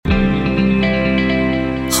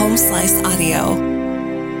Slice Audio.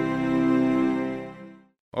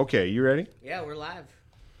 Okay, you ready? Yeah, we're live.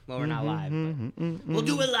 Well, we're not live, but we'll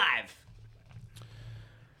do it live.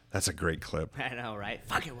 That's a great clip. I know, right?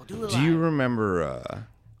 Fuck it, we'll do it live. Do you remember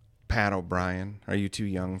Pat O'Brien? Are you too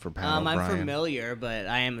young for Pat O'Brien? I'm familiar, but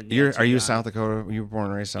I am. Are you South Dakota? You were born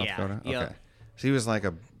and raised South Dakota? Yep. Okay. So he was like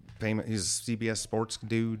a famous, he's a CBS sports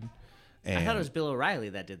dude. And I thought it was Bill O'Reilly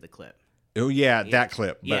that did the clip. Oh, yeah, that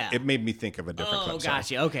clip. But Yeah. it made me think of a different clip. Oh,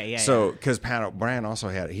 gotcha. Okay, yeah. So, because Pat O'Brien also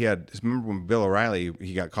had, remember when Bill O'Reilly,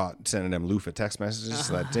 he got caught sending them loofah text messages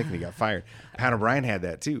to that dick and he got fired. Pat O'Brien had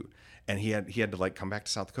that too. And he had to like come back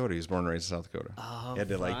to South Dakota. He was born and raised in South Dakota. Oh, he had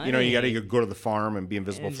to funny. You got to go to the farm and be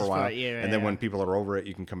invisible And for a just while. and then when people are over it,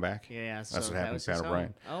 you can come back. Yeah, That's so what that happened was to Pat his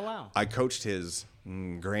O'Brien. home. Oh, wow. I coached his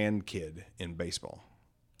grandkid in baseball.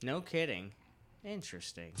 No kidding.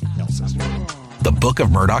 Interesting. The Book of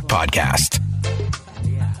Murdoch podcast.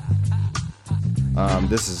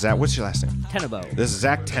 This is Zach. What's your last name? Tenebo. This is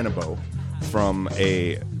Zach Tenebo from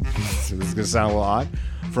this is going to sound a little odd,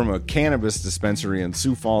 from a cannabis dispensary in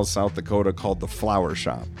Sioux Falls, South Dakota called The Flower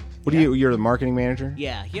Shop. You're the marketing manager?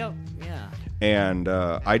 Yeah, yep, yeah. And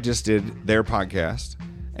I just did their podcast,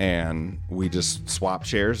 and we just swapped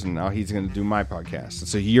chairs, and now he's going to do my podcast.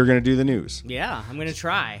 So you're going to do the news. Yeah, I'm going to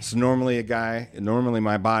try. So normally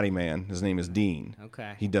my body man, his name is Dean.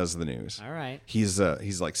 Okay. He does the news. All right. He's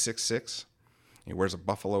like 6'6". He wears a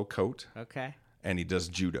buffalo coat. Okay. And he does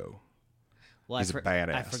judo. Well, He's a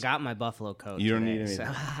badass. I forgot my buffalo coat. You don't today, need anything.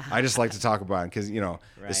 so. I just like to talk about it because Right.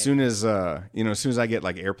 as soon as I get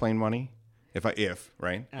like airplane money, if I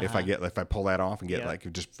pull that off and get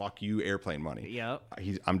like just fuck you airplane money, Yep.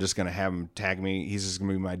 I'm just gonna have him tag me. He's just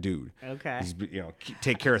gonna be my dude. Okay. He's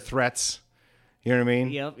take care of threats. You know what I mean?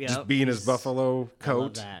 Yep. Just be in his buffalo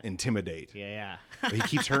coat, that. intimidate. Yeah. But he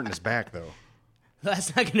keeps hurting his back though.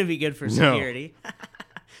 That's not going to be good for security.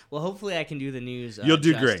 Well, hopefully I can do the news. You'll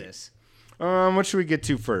do justice. great. What should we get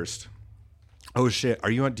to first? Oh shit!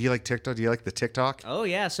 Do you like TikTok? Do you like the TikTok? Oh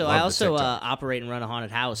yeah. So Love I the also TikTok. operate and run a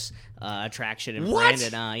haunted house attraction in What?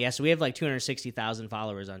 Brandon. So we have like 260,000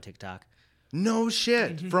 followers on TikTok. No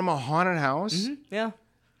shit! From a haunted house? Yeah.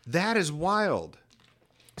 That is wild.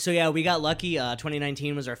 So yeah, we got lucky.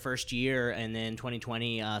 2019 was our first year, and then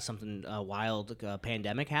 2020, something wild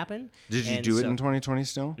pandemic happened. Did you do it in 2020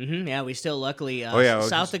 still? Yeah, we still luckily South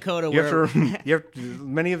South Dakota.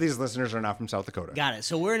 Many of these listeners are not from South Dakota. Got it.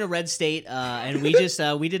 So we're in a red state, and we just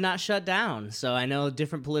we did not shut down. So I know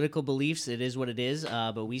different political beliefs. It is what it is.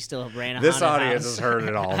 But we still ran a This haunted audience house. has heard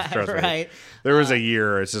it all. Trust me. Right. There was a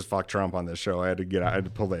year it's just fuck Trump on this show. I had to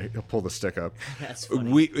pull the stick up. That's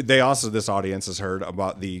funny. This audience has heard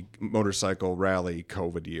about the motorcycle rally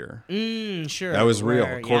COVID year. Sure. That was real.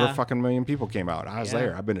 Where, A quarter fucking million people came out. I was Yeah.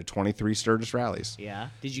 there. I've been to 23 Sturgis rallies. Yeah.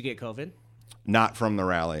 Did you get COVID? Not from the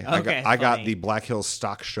rally. Okay, I got funny. the Black Hills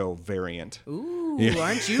Stock Show variant. Ooh,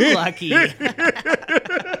 aren't you lucky?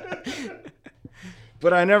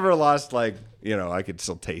 But I never lost, I could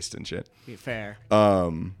still taste and shit. Fair.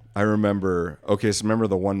 I remember, remember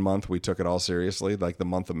the 1 month we took it all seriously, like the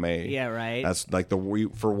month of May. Yeah, right. That's like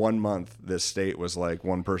for 1 month, this state was like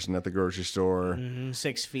one person at the grocery store.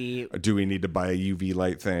 6 feet. Do we need to buy a UV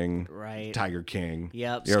light thing? Right. Tiger King.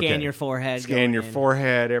 Yep. You're Scan okay. your forehead. Scan going your in.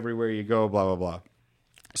 forehead everywhere you go, blah, blah, blah.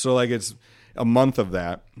 So it's a month of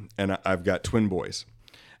that, and I've got twin boys.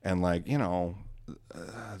 And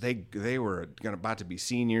they were about to be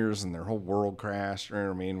seniors, and their whole world crashed. You know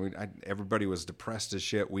what I mean? Everybody was depressed as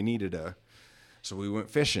shit. We needed so we went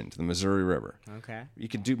fishing to the Missouri River. Okay. You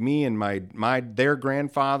could do me and their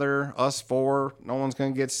grandfather, us four. No one's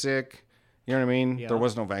gonna get sick. You know what I mean? Yep. There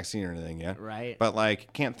was no vaccine or anything yet. Right. But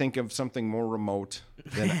can't think of something more remote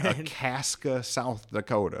than Akaska, South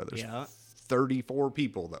Dakota. There's 34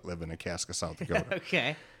 people that live in Akaska, South Dakota.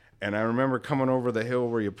 Okay. And I remember coming over the hill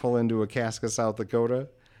where you pull into Akaska, South Dakota,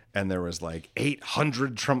 and there was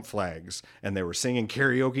 800 Trump flags, and they were singing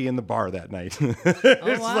karaoke in the bar that night.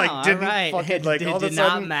 It's wow, didn't all right. fucking It all of a did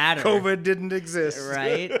not sudden matter. COVID didn't exist.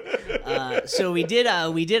 Right. So we did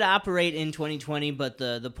operate in 2020, but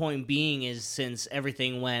the point being is since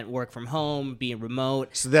everything went work from home, being remote.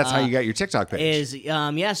 So that's how you got your TikTok page.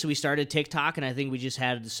 So we started TikTok, and I think we just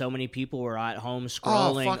had so many people were at home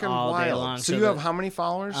scrolling fucking all wild. day long. So you have how many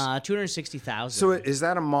followers? 260,000. So is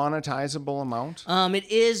that a monetizable amount?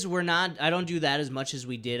 It is. We're not. I don't do that as much as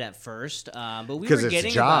we did at first. But we were Because it's a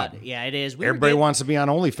getting job. Yeah, it is. Everybody wants to be on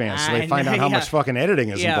OnlyFans, so they find out how much fucking editing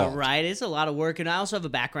is involved. Yeah, right. It's a lot of work, and I also have a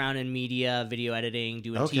background in media, video editing,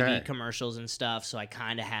 doing Okay. TV commercials and stuff. So I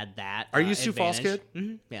kind of had that. Are you Sioux Falls advantage. kid?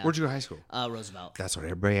 Mm-hmm. Yeah. Where'd you go to high school? Roosevelt. That's what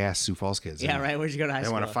everybody asks Sioux Falls kids. Yeah, right. Where'd you go to high They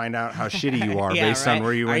school? want to find out how shitty you are Yeah, based right. on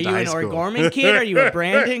where you went to high school. Are you an O'Gorman kid? Are you a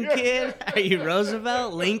Brandon kid? Are you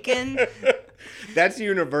Roosevelt? Lincoln? That's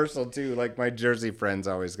universal too. Like my Jersey friends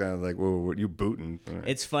always kind of like, "Whoa, what you booting?"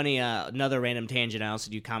 It's funny. Another random tangent. I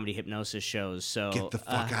also do comedy hypnosis shows. So Get the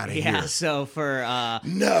fuck outta Yeah. here. So for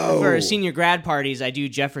No. for senior grad parties, I do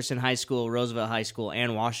Jefferson High School, Roosevelt High School,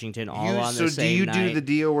 and Washington all on the same do you night. do the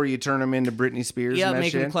deal where you turn them into Britney Spears? Yeah, and that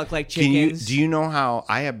make 'em shit? cluck like Can you- chickens. do you know how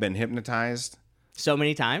I have been hypnotized? So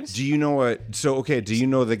many times? Do you know what? So okay, do you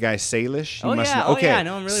know the guy Salish? You Oh, must yeah. know. Oh, Okay, yeah, I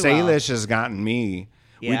know him really well. Salish has gotten me.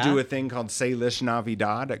 Yeah? We do a thing called Salish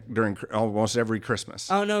Navidad during almost every Christmas.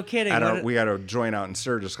 Oh, no kidding. We got a joint out in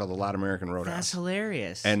Sturgis called the Latin American Roadhouse. That's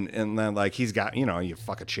hilarious. And then like he's got you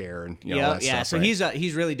fuck a chair and all that yeah. stuff. So right?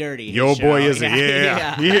 he's really dirty. Yo, his boy, show. is he?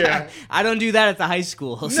 Yeah. I don't do that at the high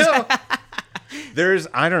schools. No.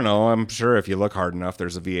 I don't know. I'm sure if you look hard enough,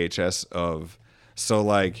 there's a VHS of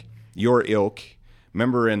like your ilk.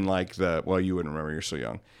 Remember in like you wouldn't remember. You're so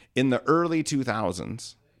young. In the early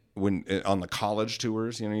 2000s. When on the college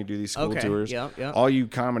tours, you do these school tours. Yep. All you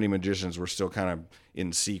comedy magicians were still kind of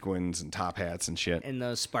in sequins and top hats and shit. In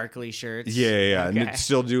those sparkly shirts. Yeah. Okay. And it's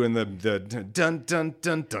still doing the dun dun dun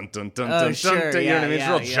dun dun dun dun Oh, dun. sure, You know what I mean?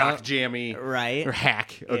 yeah, It's real jock jammy, Right. Or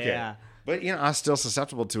hack. Okay. Yeah. But I was still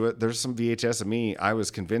susceptible to it. There's some VHS of me. I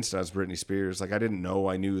was convinced I was Britney Spears. Like I didn't know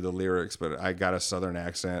I knew the lyrics, but I got a Southern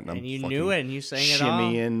accent, and I'm you fucking knew it, and you sang it all.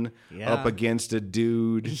 shimmying Yeah. up against a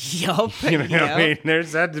dude. Yup. You know what I mean?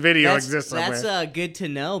 There's that video exists somewhere. That's good to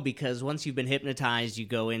know because once you've been hypnotized, you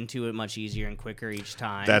go into it much easier and quicker each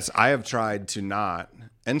time. I have tried to not,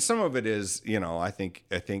 and some of it is, I think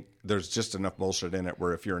there's just enough bullshit in it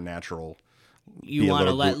where if you're a natural, you want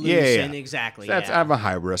to let loose in exactly. I'm a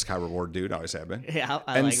high risk, high reward dude. Always have been. Yeah,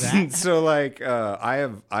 I like that. So like, I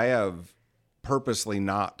have purposely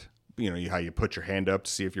not. How you put your hand up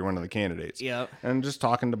to see if you're one of the candidates. Yep. And just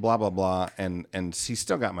talking to blah blah blah, and he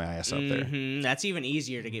still got my ass up there. That's even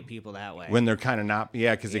easier to get people that way. When they're kind of not,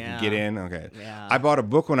 because they can get in. Okay. Yeah. I bought a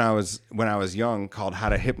book when I was young called How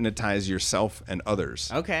to Hypnotize Yourself and Others.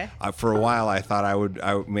 Okay. For a while, I thought I would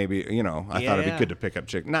maybe, I thought it'd be good to pick up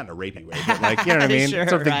chick, not in a rapey way, but like, you know what I mean? Sure,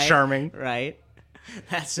 Something right, charming. Right.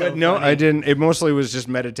 That's so But no, funny. I didn't. It mostly was just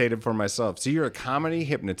meditative for myself. So you're a comedy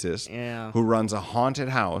hypnotist who runs a haunted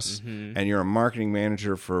house, and you're a marketing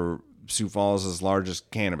manager for Sioux Falls'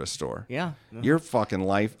 largest cannabis store. Yeah. Your fucking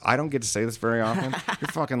life, I don't get to say this very often, your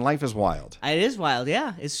fucking life is wild. It is wild,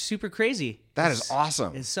 yeah. It's super crazy. That is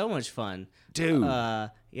awesome. It's so much fun. Dude.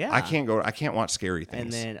 Yeah. I can't watch scary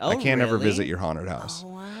things. And then- I can't ever really? visit your haunted house. Oh,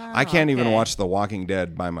 wow. I can't even Okay. watch The Walking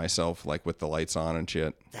Dead by myself, like with the lights on and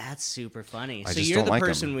shit. That's super funny. I So just you're don't the like 'em.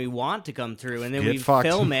 person we want to come through, and then Get we fucked.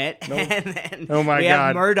 film it, Nope. and then Oh my we God.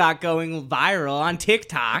 have Murdoch going viral on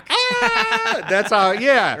TikTok. That's how,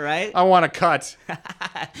 yeah. Right? I want to cut.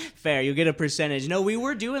 Fair, you'll get a percentage. No, we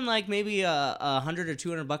were doing like maybe $100 or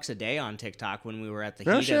 $200 a day on TikTok when we were at the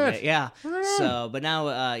No heat shit. of it. Yeah. Right. So, but now,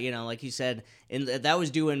 like you said, that was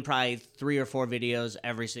doing probably 3 or 4 videos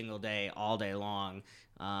every single day, all day long.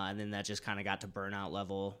 And then that just kind of got to burnout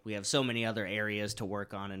level. We have so many other areas to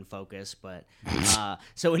work on and focus. But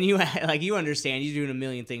so when you you understand, you're doing a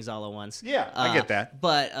million things all at once. Yeah, I get that.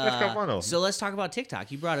 But That's kind of fun, though. so let's talk about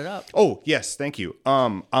TikTok. You brought it up. Oh, yes, thank you.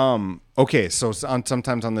 Okay, so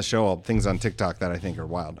sometimes on the show, things on TikTok that I think are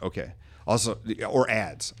wild. Okay. Also, or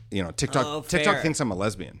ads. TikTok Oh, TikTok fair. thinks I'm a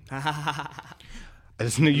lesbian. You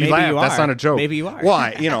Maybe laugh. you That's are. not a joke. Maybe you are.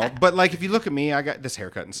 Why? But like if you look at me, I got this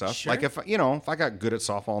haircut and stuff. Sure. Like if I got good at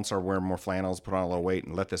softball and started wearing more flannels, put on a little weight,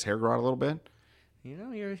 and let this hair grow out a little bit, You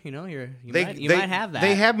might they have that.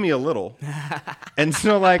 They have me a little, and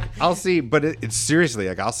so like I'll see, but it's seriously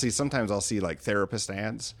like sometimes I'll see like therapist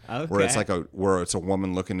ads where it's Okay. like where it's a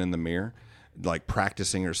woman looking in the mirror, like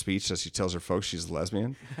practicing her speech as she tells her folks she's a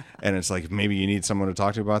lesbian, and it's like maybe you need someone to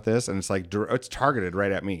talk to about this, and it's like it's targeted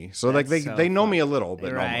right at me. So like That's so they know me a little,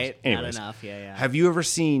 but Right. almost. Not Anyways, enough. Yeah. have you ever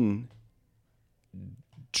seen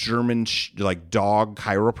German dog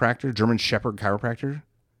chiropractor, German Shepherd chiropractor?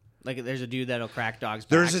 Like there's a dude that'll crack dogs'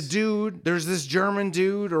 There's backs. a dude, there's this German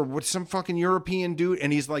dude or some fucking European dude,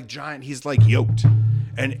 and he's like giant, he's like yoked.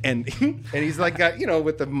 And and he's like got,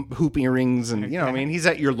 with the hoop earrings and, I mean, he's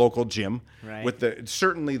at your local gym. Right. With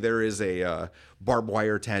certainly there is a barbed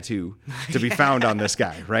wire tattoo to be found on this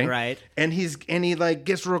guy, right? Right. And he like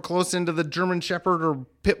gets real close into the German Shepherd or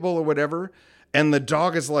Pit Bull or whatever, and the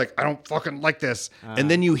dog is like, I don't fucking like this.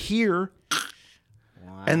 And then you hear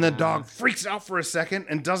and the dog freaks out for a second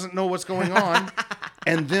and doesn't know what's going on.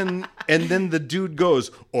 And then the dude goes,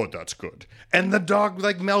 "Oh, that's good." And the dog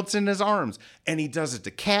like melts in his arms. And he does it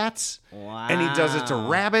to cats. Wow. And he does it to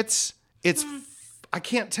rabbits. It's I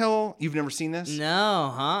can't tell. You've never seen this?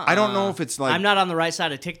 No, huh? I don't know if it's like I'm not on the right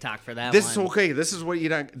side of TikTok for that this one. is okay. This is what you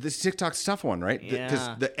don't. This TikTok's tough one, right? Yeah. Because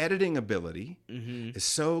the editing ability is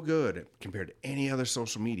so good compared to any other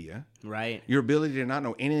social media. Right. Your ability to not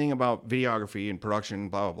know anything about videography and production,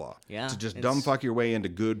 blah blah blah. Yeah, To just it's- dumb fuck your way into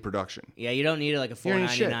good production. Yeah, you don't need like a You don't need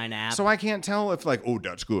shit. $4.99 app. So I can't tell if like, oh,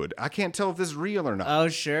 that's good. I can't tell if this is real or not. Oh,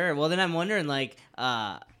 sure. Well, then I'm wondering, like,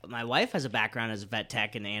 my wife has a background as vet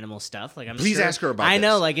tech and animal stuff. Like, I'm Please sure, ask her about I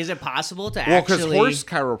know. this. Like, is it possible to Well, because actually? horse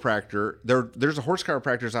chiropractor, there's a horse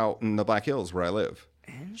chiropractors out in the Black Hills where I live.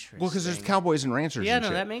 Interesting. Well, because there's cowboys and ranchers. Yeah, and no,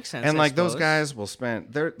 shit. that makes sense, And I like those suppose. guys will spend,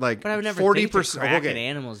 they're like But I would never 40%. think to crack an Okay,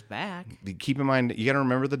 animal's back. keep in mind, you got to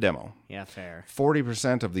remember the demo. Yeah, fair.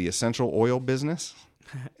 40% of the essential oil business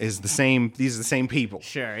is the same. These are the same people.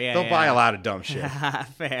 Sure, yeah, They'll yeah. buy a lot of dumb shit.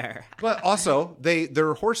 Fair. But also,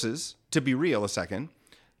 they're horses. To be real, a second,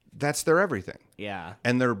 that's their everything. Yeah.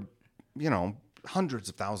 And they're, hundreds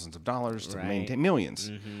of thousands of dollars to Right. maintain,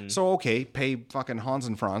 millions. So okay, pay fucking Hans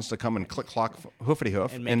and Franz to come and click clock hoofity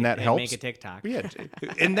hoof, And and, make that it- and helps. make a TikTok. Yeah,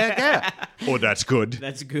 and that oh, that's good.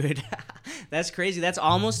 That's good. That's crazy. That's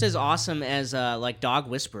almost as awesome as like dog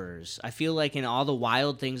whisperers. I feel like in all the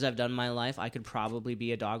wild things I've done in my life, I could probably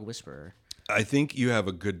be a dog whisperer. I think you have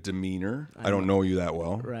a good demeanor. I don't know you that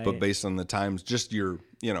well, Right. but based on the times, just your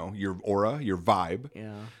aura, your vibe,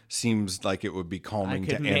 Yeah. seems like it would be I calming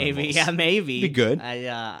could to maybe, animals. yeah, maybe. Be good.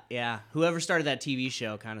 Yeah. Whoever started that TV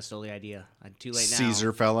show kind of stole the idea. Too late now.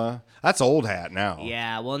 Caesar fella, that's old hat now.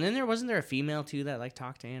 Yeah. Well, and then wasn't there a female too that like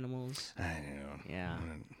talked to animals? I know. Yeah.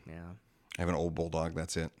 Yeah. I have an old bulldog.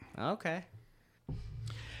 That's it. Okay.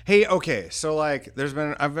 Hey, okay, so like, there's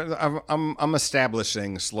been I'm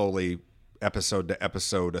establishing slowly, episode to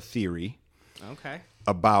episode, a theory Okay.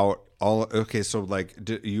 about all. Okay, so like,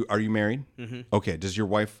 are you married? Mm-hmm. Okay, does your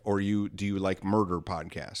wife or do you like murder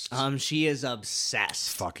podcasts? She is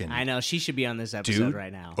obsessed. Fucking- I know she should be on this episode Dude,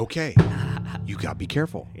 right now. Okay, you gotta be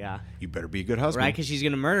careful. Yeah. You better be a good husband. Right, because she's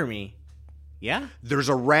gonna murder me. Yeah. There's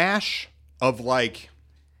a rash of like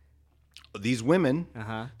these women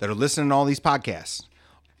that are listening to all these podcasts.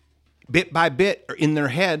 Bit by bit, in their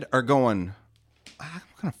head, are going, I'm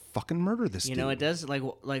gonna fucking murder this You dude. know, it does like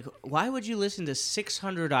why would you listen to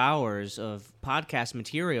 600 hours of podcast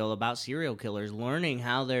material about serial killers, learning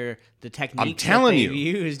how the techniques telling that they've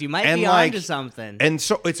you. used? You might And be like- onto something. And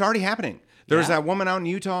so it's already happening. There's Yeah. that woman out in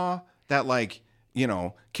Utah that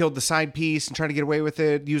killed the side piece and tried to get away with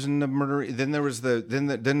it using the murder. Then there was then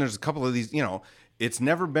there's a couple of these, it's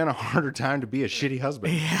never been a harder time to be a shitty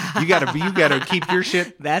husband. Yeah. You gotta keep your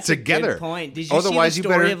shit That's together. a good point. Did you Otherwise, see the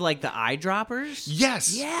you story better, of like the eyedroppers?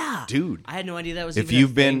 yes. Yeah. Dude. I had no idea that was If even a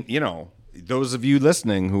you've been, thing. those of you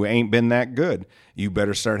listening who ain't been that good, you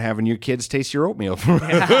better start having your kids taste your oatmeal.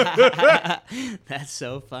 That's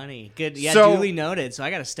so funny. Good. Yeah, So- duly noted. So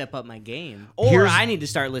I got to step up my game. Or Here's- I need to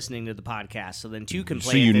start listening to the podcast so then two can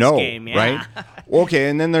play So you at this know, game. Yeah. right? Okay,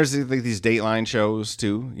 and then there's like these Dateline shows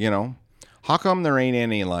too. How come there ain't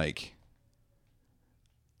any like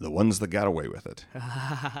the ones that got away with it,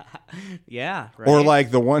 Yeah. Right. or like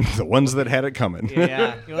the ones that had it coming?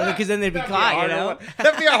 Yeah. Because then they'd be caught, you know?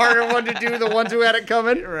 That'd be a harder one to do. The ones who had it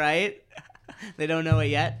coming. Right? They don't know it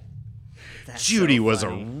yet. That's Judy so was a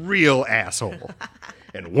funny. real asshole.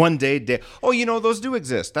 And one day, those do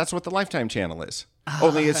exist. That's what the Lifetime channel is.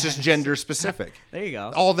 Only it's just gender specific. There you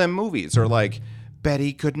go. All them movies are like,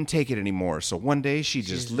 Betty couldn't take it anymore, so one day she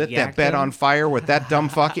just lit that yacked bed him. on fire with that dumb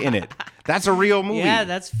fuck in it. That's a real movie. Yeah,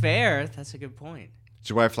 that's fair. That's a good point.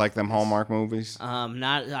 Does your wife like them Hallmark movies?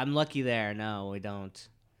 I'm lucky there. No, we don't.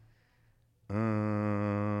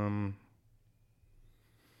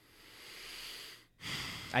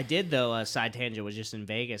 I did though. A side tangent was just in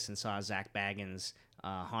Vegas and saw Zach Baggins'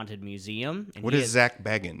 haunted museum. And What he is has- Zach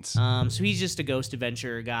Baggins? So he's just a ghost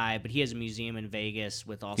adventure guy, but he has a museum in Vegas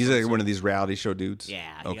with all. He's sorts like of- one of these reality show dudes?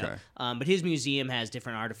 Yeah. Okay. But his museum has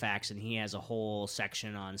different artifacts, and he has a whole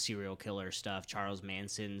section on serial killer stuff. Charles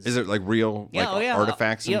Manson's. Is it like real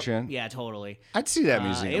artifacts and Yep. shit? Yeah, totally. I'd see that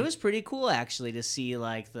museum. It was pretty cool actually to see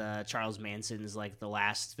like the Charles Manson's like the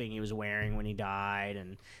last thing he was wearing when he died,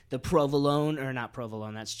 and the provolone or not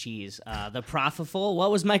provolone, that's cheese. The propofol. What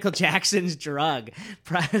was Michael Jackson's drug?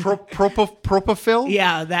 Propofol?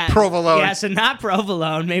 Yeah, that Provolone. Yeah, so not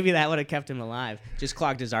provolone. Maybe that would have kept him alive. Just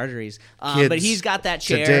clogged his arteries. Kids, but he's got that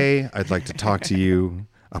chair. Today, I'd like to talk to you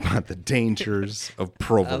about the dangers of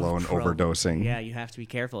provolone overdosing. Yeah, you have to be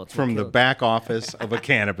careful. It's From what the killed- back office of a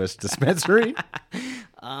cannabis dispensary.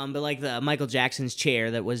 But like the Michael Jackson's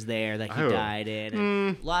chair that was there that he died in,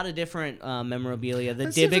 and a lot of different memorabilia. The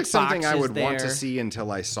That Dybbuk seems like box something I would is want to there. see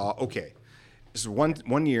until I saw. Okay, so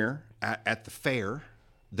one year at the fair,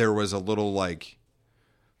 there was a little like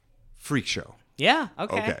freak show. Yeah.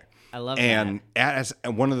 Okay. Okay. I love and as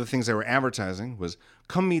one of the things they were advertising was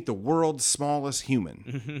come meet the world's smallest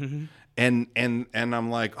human. and I'm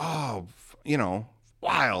like, oh,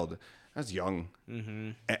 wild. I was young.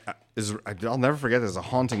 I'll never forget this. It's a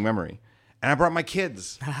haunting memory. And I brought my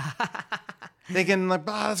kids. Thinking like,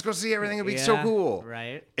 let's go see everything. It'll be so cool.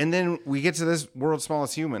 Right. And then we get to this world's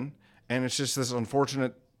smallest human, and it's just this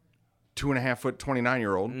unfortunate 2.5 foot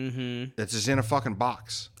 29-year-old that's just in a fucking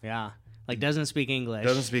box. Yeah. Like doesn't speak English.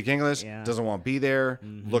 Doesn't speak English, doesn't want to be there,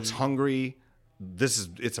 looks hungry.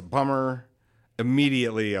 It's a bummer.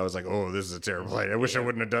 Immediately, I was like, oh, this is a terrible idea. I wish I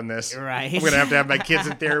wouldn't have done this. Right. I'm going to have my kids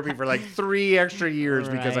in therapy for like 3 extra years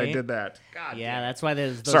because I did that. God Yeah, damn it. that's why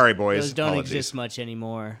those Sorry, boys. Those don't Apologies. exist much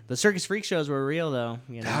anymore. The circus freak shows were real, though.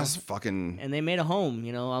 That was fucking... And they made a home.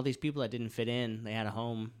 All these people that didn't fit in, they had a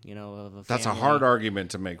home. Of a That's a family. hard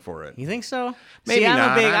argument to make for it. You think so? Maybe See, I'm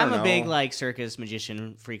not, I I'm don't a big know. like circus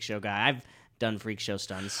magician freak show guy. I've done freak show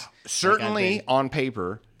stunts. Certainly, on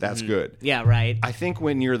paper, that's good. Yeah, right. I think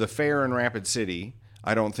when you're the fair in Rapid City,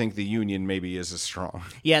 I don't think the union maybe is as strong.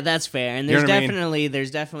 Yeah, that's fair. And You know there's what I mean?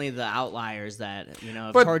 definitely the outliers that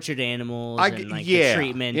have But tortured animals I- and like yeah, the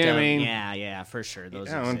treatment. you know what I mean? Yeah, for sure. Those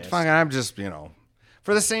And exist. fucking, I'm just,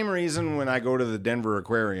 for the same reason when I go to the Denver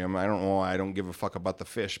Aquarium, I don't know, I don't give a fuck about the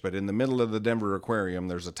fish, but in the middle of the Denver Aquarium,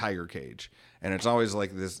 there's a tiger cage. And it's always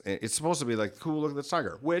like this, it's supposed to be like, cool, look at this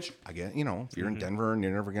tiger, which I get, if you're in Denver and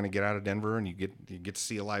you're never going to get out of Denver and you get to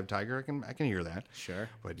see a live tiger, I can hear that. Sure.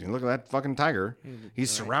 But you look at that fucking tiger.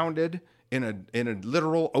 He's surrounded in a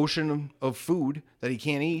literal ocean of food that he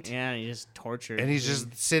can't eat. Yeah, and he just tortured. And he's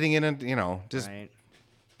just sitting in it, just right.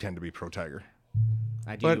 tend to be pro tiger.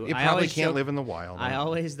 I do. But it I probably always can't joke- live in the wild.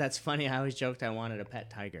 That's funny. I always joked I wanted a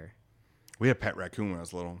pet tiger. We had a pet raccoon when I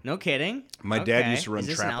was little. No kidding. My dad used to run Is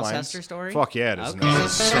this trap an lines. Alcester story? Fuck yeah, it is. Okay. An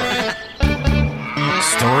Alcester story.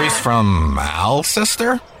 Stories from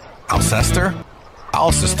Alcester? Alcester?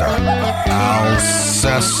 Alcester.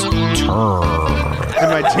 Alcester. And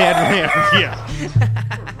my dad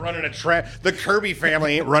ran, running a trap. The Kirby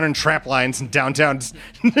family ain't running trap lines in downtown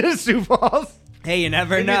Sioux Falls. Hey, you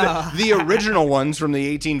never know. The original ones from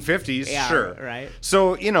the 1850s, Yeah, sure. right.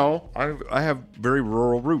 So, I have very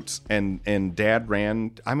rural roots, and Dad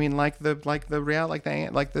ran. I mean, like the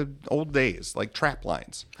old days, like trap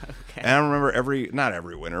lines. Okay. And I remember not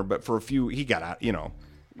every winter, but for a few, he got out.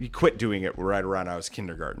 He quit doing it right around I was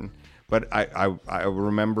kindergarten. But I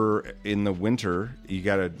remember in the winter, you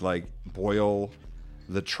got to like boil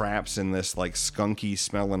the traps in this like skunky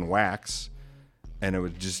smelling wax. And it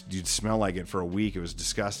would you'd smell like it for a week. It was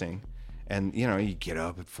disgusting. And, you get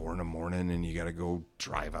up at 4 a.m. and you got to go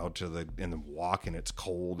drive out and walk, and it's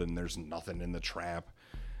cold and there's nothing in the trap.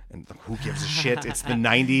 And who gives a shit? It's the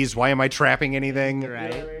 90s. Why am I trapping anything?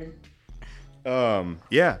 Right.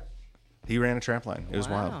 Yeah. He ran a trap line. It was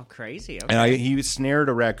Wow, wild. crazy. Okay. And he snared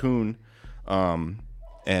a raccoon.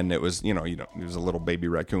 And it was, it was a little baby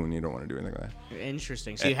raccoon. You don't want to do anything like that.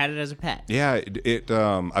 Interesting. So you had it as a pet. Yeah,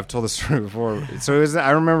 I've told this story before. So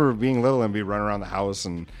I remember being little and be running around the house,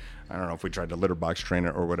 and I don't know if we tried to litter box train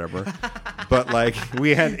it or whatever, but like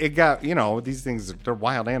these things, they're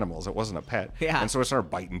wild animals. It wasn't a pet. Yeah. And so it started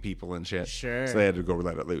biting people and shit. Sure. So they had to go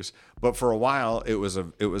let it loose. But for a while, it was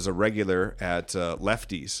a regular at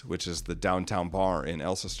Lefty's, which is the downtown bar in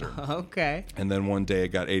Alcester. Okay. And then one day it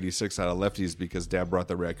got 86 out of Lefty's because Dad brought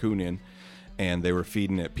the raccoon in, and they were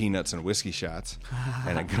feeding it peanuts and whiskey shots,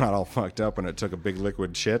 and it got all fucked up, and it took a big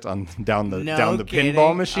liquid shit down the kidding.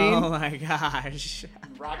 pinball machine. Oh my gosh.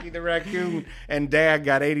 Rocky the raccoon and Dad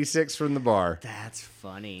got 86 from the bar. That's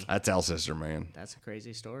funny. That's Alcester, man. That's a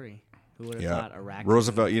crazy story. Who would have Yeah. thought a raccoon?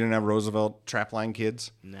 Roosevelt. You didn't have Roosevelt trapline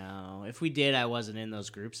kids? No. If we did, I wasn't in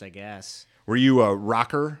those groups, I guess. Were you a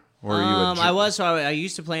rocker? Or were you a I was. So I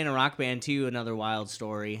used to play in a rock band too. Another wild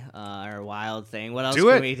story or wild thing. What else Do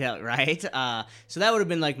can it. we tell? Right. So that would have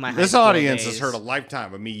been like my. This high school audience has days. heard a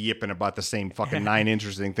lifetime of me yipping about the same fucking 9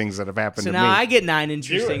 interesting things that have happened So to now me. I get 9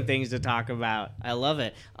 interesting it. things to talk about. I love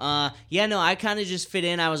it. I kind of just fit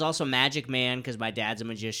in. I was also Magic Man because my dad's a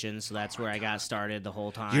magician, so that's where I got started the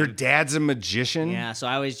whole time. Your dad's a magician? Yeah, so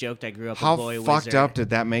I always joked I grew up How a boy fucked wizard. up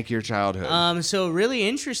did that make your childhood? So really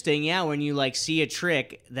interesting, yeah, when you like see a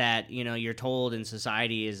trick that that, you're told in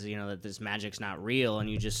society is, that this magic's not real, and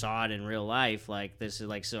you just saw it in real life. Like, this is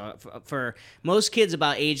like, so for most kids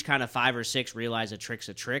about age kind of 5 or 6 realize a trick's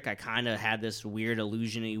a trick. I kind of had this weird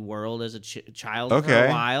illusion-y world as a child for a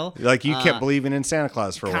while. Like, you kept believing in Santa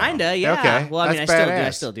Claus for a while. Kinda, yeah. Okay. Well, I mean, I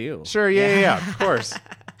still do. Sure, yeah, of course.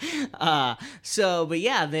 But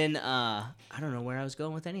yeah, then, I don't know where I was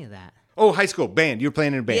going with any of that. Oh, high school band. You were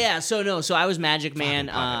playing in a band. Yeah, so I was Magic Man.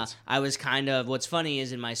 I was kind of, what's funny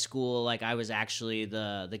is in my school, like, I was actually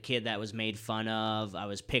the kid that was made fun of. I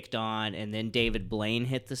was picked on, and then David Blaine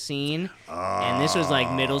hit the scene, and this was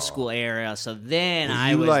like middle school era. So then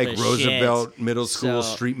I was like the Roosevelt shit. middle school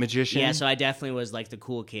street magician. Yeah, so I definitely was like the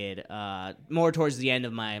cool kid. More towards the end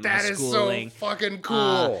of my schooling. That is so fucking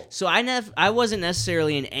cool. So I wasn't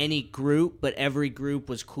necessarily in any group, but every group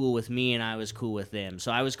was cool with me, and I was cool with them.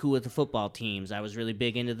 So I was cool with the football teams. I was really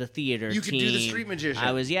big into the theater team. You could do the street magician.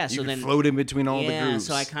 I was, You so then float in between all the groups.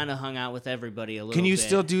 so I kind of hung out with everybody a little bit. Can you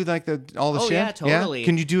still do like all the shit? Yeah, totally. Yeah?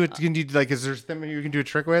 Can you do it? Can you like? Is there something you can do a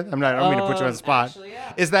trick with? I don't mean to put you on the spot. Actually,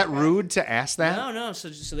 yeah. Is that rude to ask that? No. So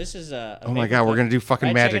this is a oh my god, we're gonna do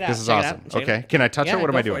fucking magic. This is awesome. Okay, can I touch it? What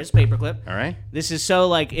am I doing? It's paperclip. All right. This is so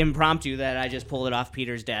like impromptu that I just pulled it off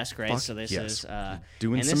Peter's desk, right? So this is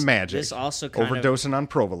doing some magic. This also kind overdosing on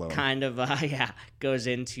provolone. Kind of goes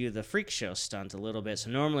into the freak show stunt a little bit. So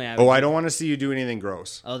normally I don't want to see you do anything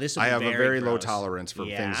gross. Oh, this. I have a very low gross. tolerance for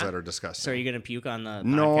things that are disgusting. So are you gonna puke on the?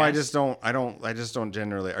 No, podcast? I just don't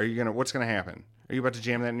generally. Are you gonna? What's gonna happen? Are you about to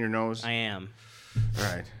jam that in your nose? I am. All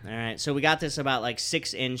right. So we got this about like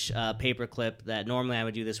 6-inch paper clip that normally I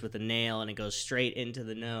would do this with a nail, and it goes straight into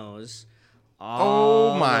the nose.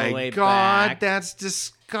 Oh my god, back. that's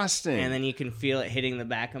disgusting. And then you can feel it hitting the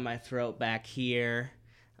back of my throat back here.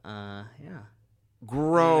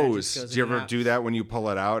 Gross. Do you ever do that when you pull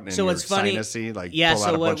it out and you're sinusy, like pull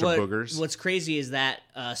out a bunch of boogers? What's crazy is that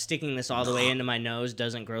sticking this all the way into my nose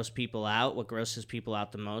doesn't gross people out. What grosses people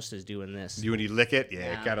out the most is doing this. When you lick it?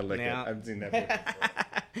 Yeah, gotta lick it. I've seen that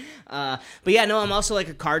before. But yeah, no, I'm also like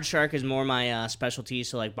a card shark is more my specialty.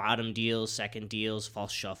 So like bottom deals, second deals,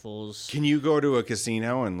 false shuffles. Can you go to a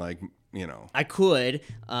casino and like, I could,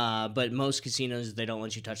 but most casinos, they don't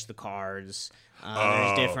let you touch the cards.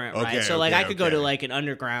 There's different, right? So like I could go to like an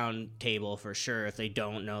underground table for sure if they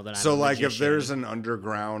don't know that I'm so a like magician. If there's an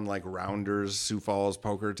underground like Rounders Sioux Falls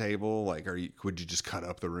poker table, like would you just cut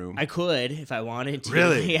up the room? I could if I wanted to.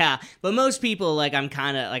 Really? Yeah. But most people, like, I'm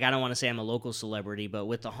kind of like, I don't want to say I'm a local celebrity, but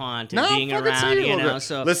with the haunt and being around,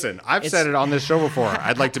 so listen, I've said it on this show before.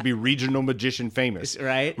 I'd like to be regional magician famous.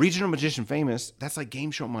 Right? Regional magician famous. That's like game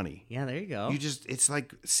show money. Yeah, there you go. It's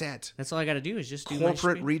like set. That's all I got to do is just do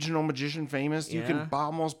corporate regional magician famous. You can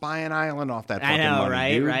almost buy an island off that fucking money. I know, money,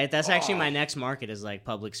 right? dude. Right. That's actually my next market is like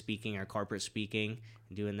public speaking or corporate speaking,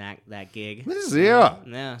 doing that gig.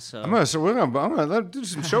 Yeah. So I'm gonna do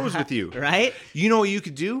some shows with you. Right. You know what you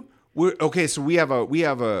could do? So we have a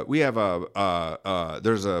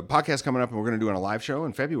there's a podcast coming up and we're gonna do on a live show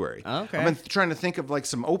in February. Okay. I've been trying to think of like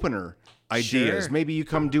some opener ideas. Sure. Maybe you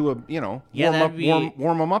come do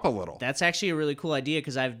warm them up a little. That's actually a really cool idea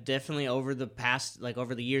because I've definitely over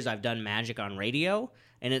the years I've done magic on radio.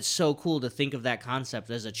 And it's so cool to think of that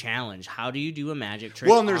concept as a challenge. How do you do a magic trick?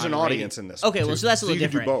 Well, and there's an radio? audience in this. Okay, well, so that's a little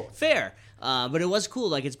different. You can do both. Fair. But it was cool.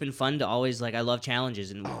 Like, it's been fun to always, like, I love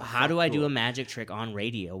challenges. And how do I do a magic trick on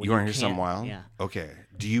radio? You want to hear something wild? Yeah. Okay.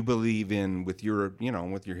 Do you believe in, with your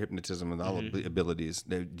hypnotism and all the abilities,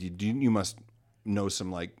 you must know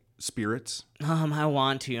some, like, spirits? I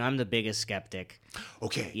want to. I'm the biggest skeptic.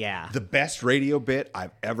 Okay. Yeah. The best radio bit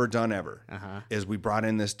I've ever done is we brought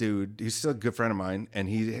in this dude. He's still a good friend of mine, and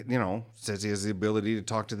he, says he has the ability to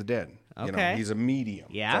talk to the dead. Okay. He's a medium.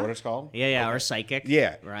 Yeah. Is that what it's called? Yeah, okay. Or psychic.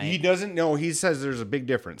 Yeah. Right. He doesn't know. He says there's a big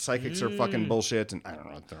difference. Psychics are fucking bullshit, and I don't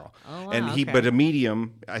know what they're all. Oh, wow, and okay. but a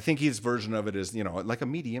medium, I think his version of it is, like a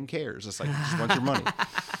medium cares. It's like, he just wants your money.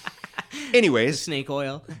 Anyways, snake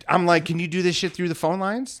oil. I'm like, can you do this shit through the phone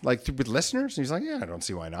lines, like with listeners? And he's like, yeah, I don't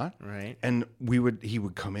see why not. Right. And he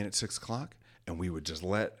would come in at 6:00, and we would just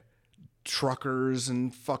let truckers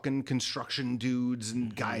and fucking construction dudes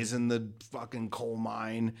and guys in the fucking coal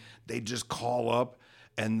mine, they'd just call up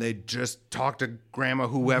and they'd just talk to grandma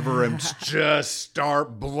whoever and just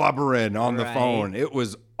start blubbering on the phone. It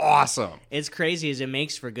was awesome. It's crazy as it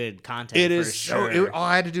makes for good content. It is sure. So. All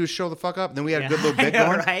I had to do is show the fuck up. And then we had a good little bit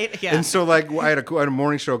going, right? Yeah. And so like I had a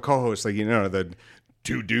morning show co-host, like the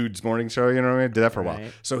two dudes morning show. You know what I mean? Did that for a while.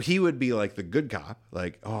 So he would be like the good cop,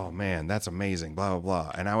 like, oh man, that's amazing, blah blah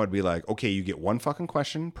blah. And I would be like, okay, you get one fucking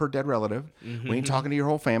question per dead relative. We ain't talking to your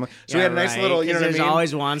whole family. So we had a nice little, you know what I mean?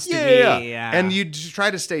 Always wants to be. Yeah. And you just try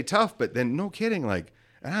to stay tough, but then no kidding, like.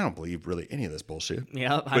 And I don't believe really any of this bullshit.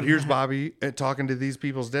 Yep. But here's Bobby talking to these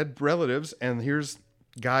people's dead relatives, and here's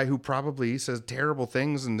guy who probably says terrible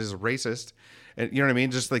things and is a racist. And you know what I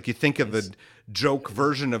mean? Just like you think of the joke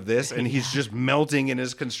version of this, and he's just melting in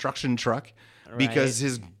his construction truck because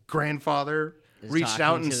his grandfather reached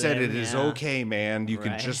out and said, "It is okay, man. You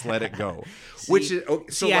can just let it go." Which is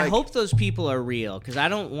so. I hope those people are real because I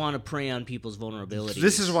don't want to prey on people's vulnerabilities.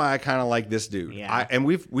 This is why I kind of like this dude. Yeah.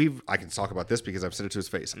 I can talk about this because I've said it to his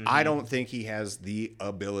face. I don't think he has the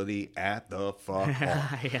ability at the fuck all.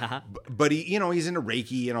 Yeah. But he, he's into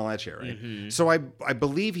Reiki and all that shit, right? So I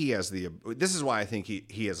believe he has this is why I think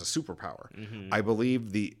he has a superpower. I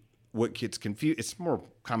believe what gets confused, it's more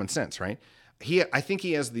common sense, right? I think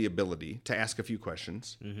he has the ability to ask a few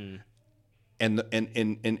questions, and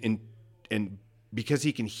because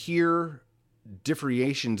he can hear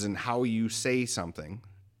differentiations in how you say something,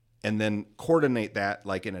 and then coordinate that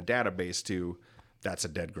like in a database to that's a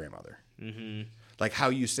dead grandmother, like how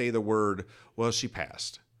you say the word. Well, she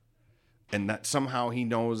passed. And that somehow he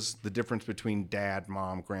knows the difference between dad,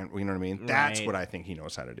 mom, you know what I mean? That's what I think he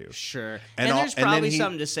knows how to do. Sure. And there's probably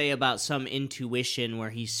something to say about some intuition where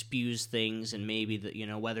he spews things and maybe,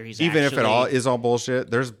 whether he's even if it all is all bullshit,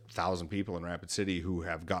 there's 1,000 people in Rapid City who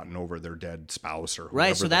have gotten over their dead spouse or whoever.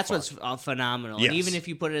 Right, so that's what's phenomenal. Yes. And even if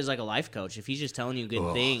you put it as like a life coach, if he's just telling you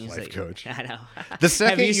good things. Life coach. I know. The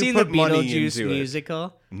second have you seen put the money Beetlejuice into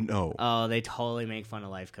musical? No. Oh, they totally make fun of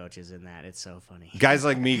life coaches in that. It's so funny. Guys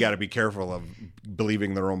like me got to be careful of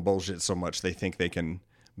believing their own bullshit so much they think they can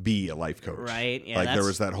be a life coach. Right. Yeah, like there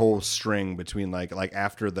was that whole string between like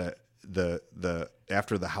after the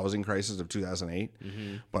after the housing crisis of 2008,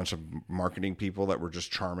 a bunch of marketing people that were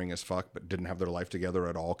just charming as fuck but didn't have their life together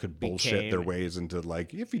at all could bullshit their ways into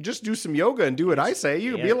like, if you just do some yoga and do what I say,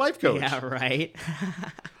 you can be a life coach. Yeah, right.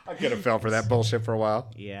 I could have fell for that bullshit for a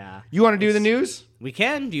while. Yeah. You want to do the news? We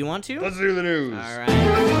can. Do you want to? Let's do the news. All right.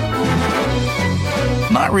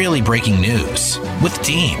 Not really breaking news with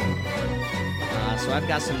Dean. So I've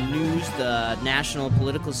got some news. The national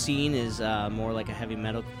political scene is more like a heavy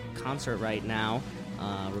metal concert right now.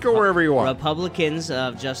 Go wherever you want. Republicans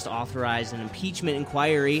have just authorized an impeachment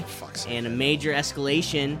inquiry and a major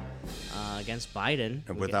escalation against Biden.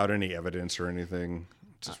 And without any evidence or anything.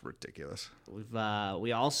 Just ridiculous.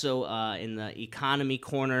 We also, in the economy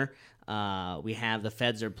corner, we have the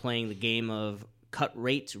feds are playing the game of cut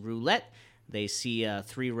rates roulette. They see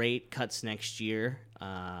 3 rate cuts next year.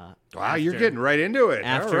 Wow, you're getting right into it.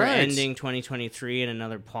 After ending 2023 and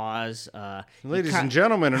another pause. Ladies and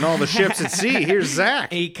gentlemen and all the ships at sea, here's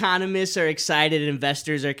Zach. Economists are excited,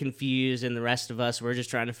 investors are confused, and the rest of us, we're just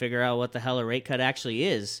trying to figure out what the hell a rate cut actually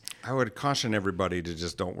is. I would caution everybody to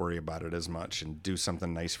just don't worry about it as much and do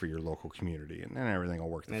something nice for your local community, and then everything will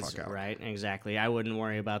work the fuck out. Right, exactly. I wouldn't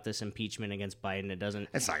worry about this impeachment against Biden. It doesn't.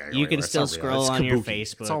 It's not gonna you go can anywhere. still scroll on your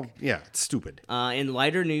Facebook. It's stupid. In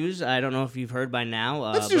lighter news, I don't know if you've heard by now.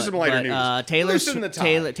 Let's do some lighter news.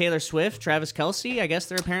 Taylor Swift, Travis Kelce, I guess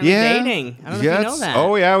they're apparently dating. I don't know if you know that.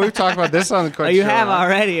 Oh yeah, we've talked about this on the show. You have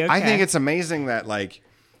already. Okay. I think it's amazing that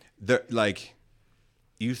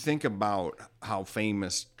you think about how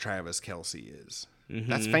famous Travis Kelce is.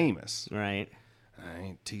 That's famous, right?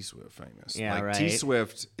 Ain't T Swift famous? Yeah, right. T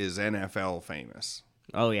Swift is NFL famous.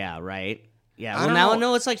 Oh yeah, right. Yeah, well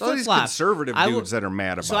now it's like flip flip flop. Conservative dudes that are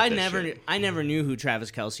mad about. So I never knew who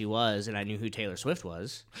Travis Kelce was, and I knew who Taylor Swift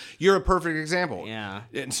was. You're a perfect example. Yeah.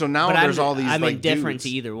 And so now there's all these. I'm like indifferent dudes. to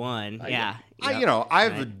either one. Yeah. I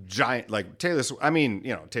have a giant Taylor Swift. I mean,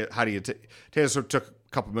 how do you Taylor Swift took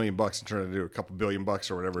a couple $1 million and turned it into a couple $1 billion or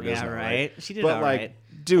whatever it is. Yeah, now, right. She did but all right.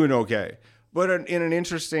 Doing okay. But in an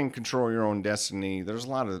interesting control your own destiny, there's a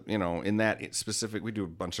lot of, in that specific, we do a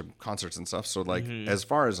bunch of concerts and stuff. So as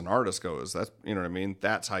far as an artist goes, that's, you know what I mean?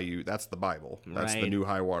 That's that's the Bible. That's the new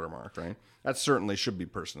high watermark, right? That certainly should be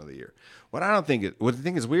person of the year. What I think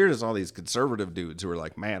is weird is all these conservative dudes who are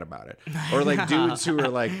like mad about it. Or like dudes who are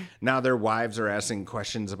like, now their wives are asking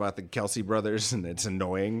questions about the Kelce brothers and it's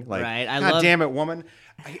annoying. Like, God damn it, woman.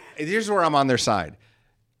 Here's where I'm on their side.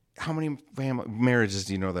 How many marriages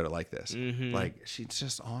do you know that are like this? Like, she's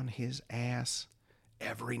just on his ass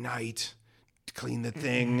every night to clean the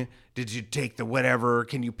thing. Did you take the whatever?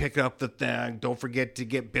 Can you pick up the thing? Don't forget to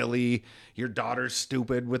get Billy. Your daughter's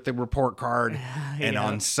stupid with the report card. And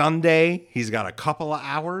on Sunday, he's got a couple of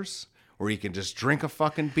hours where he can just drink a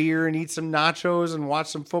fucking beer and eat some nachos and watch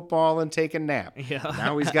some football and take a nap. Yeah.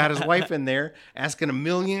 Now he's got his wife in there asking a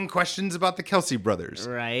million questions about the Kelce brothers.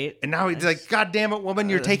 Right. And now he's like, God damn it, woman,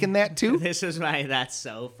 you're taking that too? That's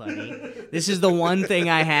so funny. This is the one thing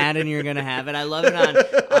I had and you're going to have it. I love it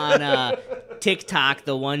on TikTok.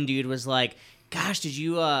 The one dude was like, Gosh, did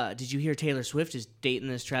you hear Taylor Swift is dating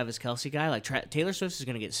this Travis Kelce guy? Like Taylor Swift is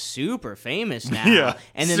gonna get super famous now. Yeah,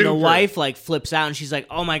 and then the wife like flips out and she's like,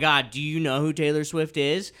 "Oh my God, do you know who Taylor Swift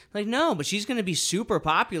is?" Like, no, but she's gonna be super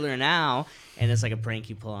popular now. And it's like a prank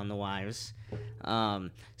you pull on the wives.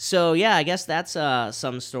 So yeah, I guess that's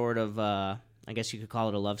some sort of I guess you could call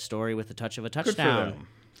it a love story with a touch of a touchdown.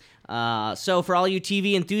 So for all you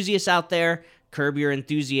TV enthusiasts out there, Curb Your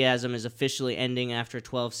Enthusiasm is officially ending after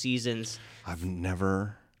 12 seasons. I've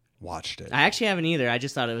never watched it. I actually haven't either. I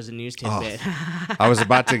just thought it was a news tidbit. I was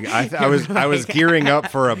about to. I was gearing up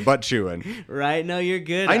for a butt chewing. Right? No, you're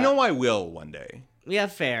good. I know I will one day. Yeah,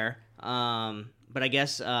 fair. But I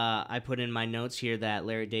guess I put in my notes here that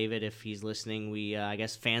Larry David, if he's listening, I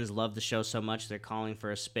guess fans love the show so much they're calling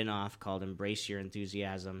for a spin-off called Embrace Your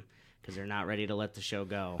Enthusiasm because they're not ready to let the show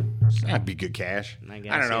go. So, that'd be good cash. I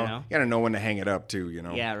guess, don't know. You gotta know when to hang it up too.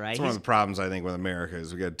 Yeah, right. It's one of the problems I think with America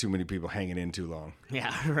is we got too many people hanging in too long.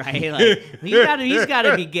 Yeah, right. Like, he's got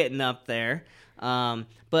to be getting up there.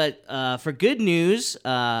 But for good news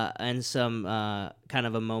and some kind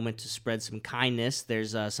of a moment to spread some kindness,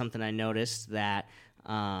 there's something I noticed that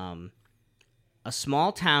a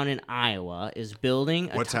small town in Iowa is building.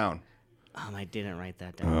 What town? I didn't write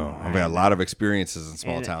that down. Oh, I've had a lot of experiences in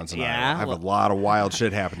small towns in Iowa. I have a lot of wild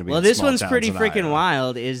shit happen to me. Well, in this small one's towns pretty in freaking Iowa.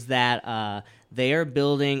 wild. Is that they are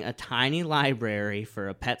building a tiny library for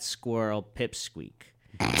a pet squirrel, Pipsqueak.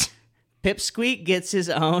 Pipsqueak gets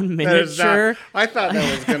his own miniature. I thought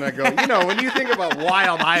that was going to go. When you think about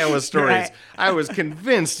wild Iowa stories, Right. I was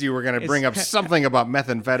convinced you were going to bring up something about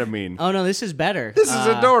methamphetamine. Oh, no, this is better. This is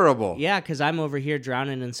adorable. Yeah, because I'm over here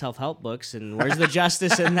drowning in self-help books, and where's the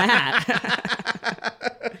justice in that?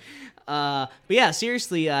 But yeah,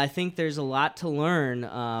 seriously, I think there's a lot to learn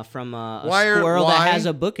from a squirrel that has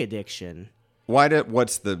a book addiction.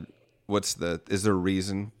 Is there a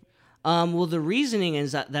reason? Well, the reasoning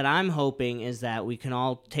is that I'm hoping is that we can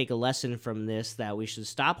all take a lesson from this, that we should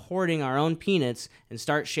stop hoarding our own peanuts and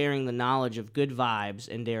start sharing the knowledge of good vibes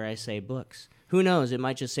and, dare I say, books. Who knows? It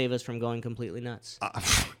might just save us from going completely nuts.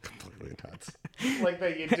 Completely nuts. Like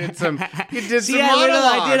that you did some See,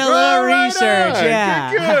 monologue. I did a little Right research. on.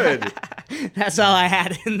 Yeah. Good. That's all I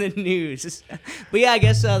had in the news. But yeah, I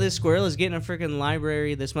guess this squirrel is getting a freaking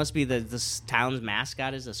library. This must be this town's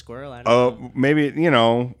mascot is a squirrel. I don't know. Maybe,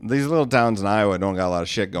 these little towns in Iowa don't got a lot of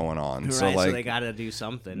shit going on. Right, so they got to do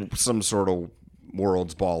something. Some sort of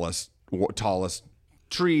world's tallest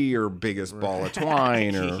tree or biggest ball of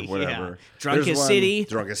twine or whatever. Yeah. Drunkest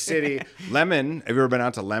city. Lemon. Have you ever been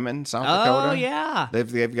out to Lemon, South Dakota? Oh yeah.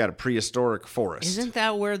 They've got a prehistoric forest. Isn't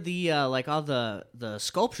that where the like all the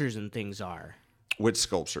sculptures and things are? Which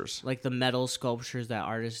sculptures? Like the metal sculptures that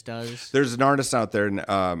artist does. There's an artist out there,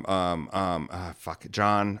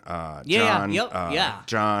 John.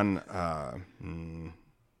 John.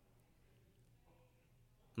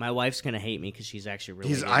 My wife's gonna hate me because she's actually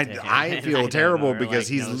really. I feel terrible because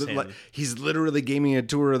he's literally gave me a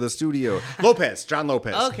tour of the studio. John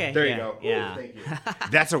Lopez. Okay, there you go. Yeah, ooh, thank you.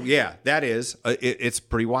 That is. It's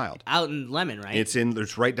pretty wild. Out in Lemon, right?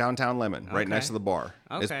 It's right downtown Lemon, right next to the bar.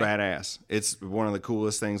 Okay. It's badass. It's one of the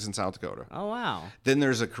coolest things in South Dakota. Oh wow. Then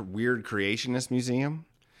there's a weird creationist museum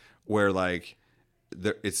where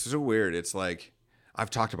it's so weird. It's like. I've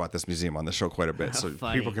talked about this museum on the show quite a bit, so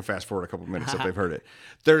people can fast forward a couple minutes if they've heard it.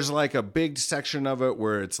 There's like a big section of it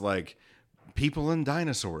where it's like people and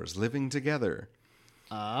dinosaurs living together.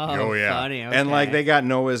 Oh yeah, funny. Okay. And like they got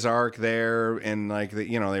Noah's Ark there, and like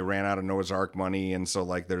they ran out of Noah's Ark money, and so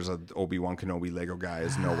like there's a Obi-Wan Kenobi Lego guy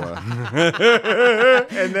as Noah.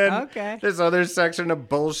 And then this other section of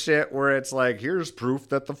bullshit where it's like here's proof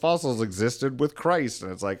that the fossils existed with Christ,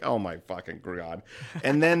 and it's like oh my fucking god.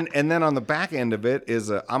 And then on the back end of it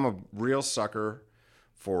is I'm a real sucker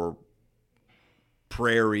for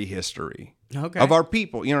prairie history. Of our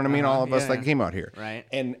people, you know what I mean? All of us that came out here, right?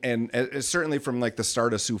 And certainly from like the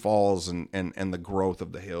start of Sioux Falls and the growth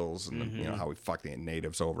of the hills and how we fuck the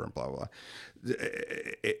natives over and blah blah. Blah.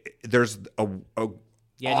 There's a do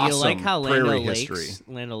you awesome like how Land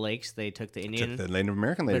O'Lakes they took the Indian, the Native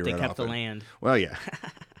American lady, but they right kept off the it. land. Well, yeah.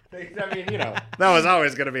 I mean, that was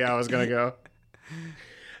always going to be how I was going to go.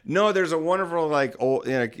 No, there's a wonderful like old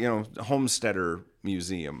homesteader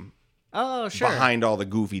museum. Oh, sure. Behind all the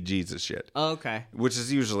goofy Jesus shit. Oh, okay. Which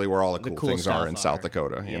is usually where all the cool things are in South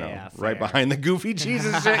Dakota. Yeah, right behind the goofy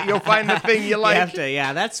Jesus shit, you'll find the thing you like.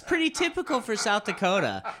 That's pretty typical for South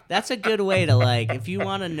Dakota. That's a good way to if you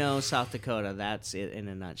want to know South Dakota, that's it in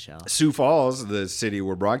a nutshell. Sioux Falls, the city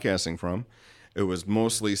we're broadcasting from, it was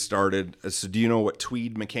mostly started. So do you know what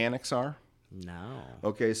Tweed mechanics are? No.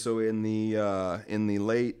 Okay, so in the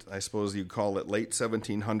late, I suppose you'd call it late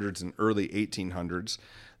 1700s and early 1800s,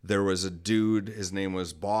 there was a dude. His name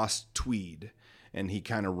was Boss Tweed, and he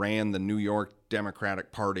kind of ran the New York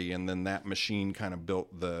Democratic Party, and then that machine kind of built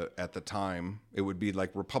at the time, it would be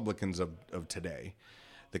like Republicans of today,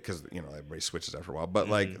 because everybody switches after a while. But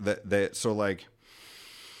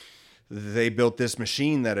they built this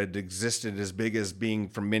machine that had existed as big as being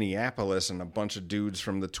from Minneapolis, and a bunch of dudes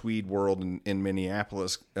from the Tweed world in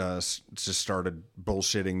Minneapolis just started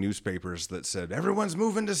bullshitting newspapers that said, everyone's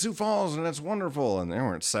moving to Sioux Falls and it's wonderful. And there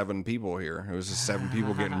weren't 7 people here. It was just 7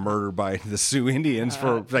 people getting murdered by the Sioux Indians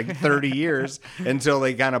for like 30 years until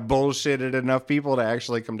they kind of bullshitted enough people to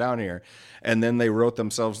actually come down here. And then they wrote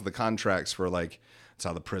themselves the contracts for like, that's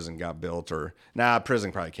how the prison got built,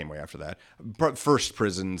 prison probably came way after that. First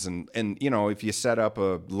prisons, and if you set up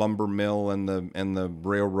a lumber mill and the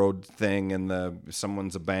railroad thing, and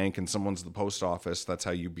someone's a bank and someone's the post office, that's how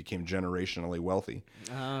you became generationally wealthy.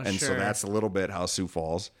 So that's a little bit how Sioux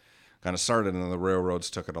Falls kind of started, and then the railroads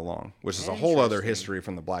took it along, which is a whole other history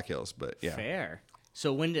from the Black Hills. But yeah, fair.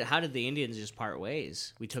 So how did the Indians just part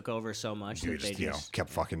ways? We took over so much that they just kept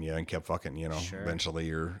fucking you and kept fucking, Sure. Eventually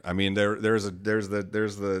there's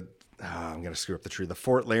the I'm gonna screw up the tree. The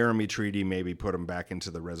Fort Laramie Treaty maybe put them back into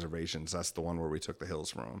the reservations. That's the one where we took the hills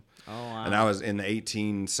from. Oh wow. And that was in the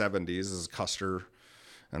 1870s, as Custer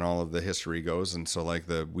and all of the history goes. And so like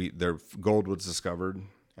their gold was discovered.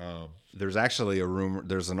 There's actually a rumor.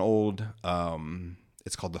 There's an old.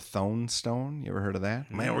 It's called the Thone Stone. You ever heard of that?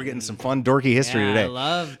 Man, we're getting some fun dorky history today. I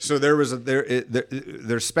love. So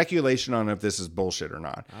there's speculation on if this is bullshit or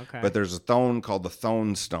not. Okay. But there's a Thone called the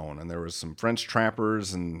Thone Stone, and there was some French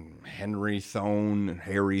trappers and Henry Thone and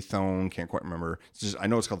Harry Thone. Can't quite remember. I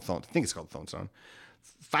know it's called the Thone. I think it's called the Thone Stone.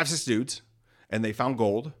 5-6 dudes, and they found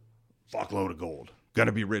gold. Fuckload of gold.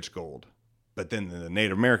 Gonna be rich gold. But then the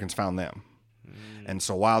Native Americans found them. And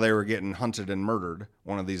so while they were getting hunted and murdered,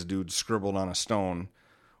 one of these dudes scribbled on a stone,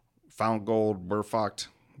 found gold, we're fucked,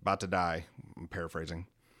 about to die. I'm paraphrasing.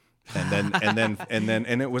 And then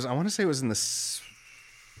it was, I want to say it was in the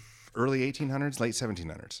early 1800s, late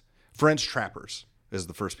 1700s. French trappers is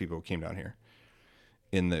the first people who came down here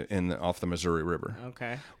off the Missouri River.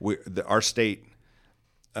 Okay. Our state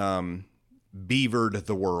beavered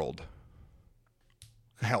the world.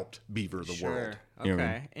 Helped beaver the world. Okay.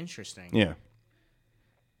 I mean? Interesting. Yeah.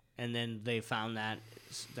 And then they found that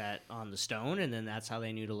on the stone, and then that's how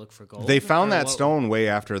they knew to look for gold? They found that stone way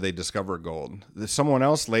after they discovered gold. Someone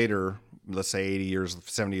else later, let's say 80 years,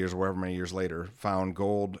 70 years, or however many years later, found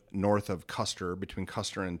gold north of Custer, between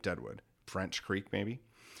Custer and Deadwood, French Creek maybe,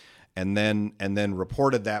 and then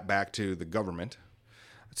reported that back to the government.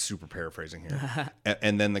 It's super paraphrasing here.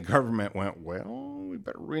 And then the government went, well, we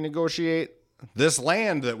better renegotiate this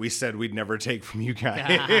land that we said we'd never take from you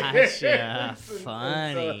guys. Gotcha.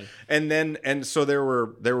 Funny. And so there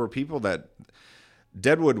were people that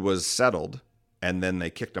Deadwood was settled, and then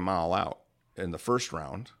they kicked them all out in the first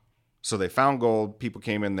round. So they found gold. People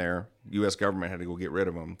came in there. U.S. government had to go get rid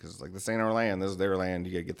of them because like, this ain't our land. This is their land.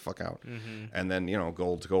 You got to get the fuck out. Mm-hmm. And then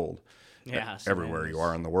gold's gold. Yeah. Everywhere you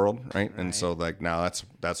are in the world, right? And so like now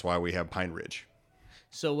that's why we have Pine Ridge.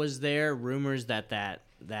 So was there rumors that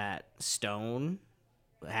stone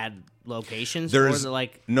had locations? There's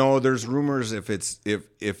like no. There's rumors if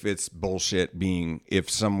it's bullshit. Being if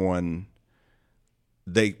someone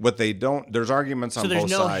There's arguments on both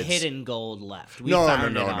sides. So there's no hidden gold left.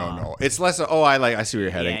 No. It's less. I see where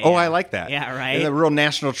you're heading. Yeah. Oh, I like that. Yeah, right. And the real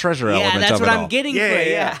national treasure element. Yeah, that's of what it I'm all. getting.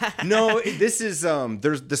 Yeah. No, this is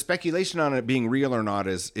there's the speculation on it being real or not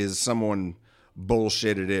is someone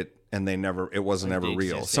bullshitted it and it wasn't ever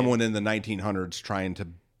real. Existed. Someone in the 1900s trying to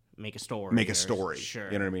make a story.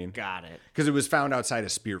 Sure. You know what I mean? Got it. Because it was found outside of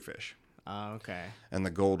Spearfish. Oh, okay. And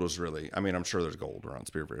the gold was really, I'm sure there's gold around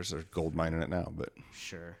Spearfish. There's gold mining it now, but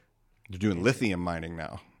sure. They're doing lithium mining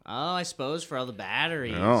now. Oh, I suppose for all the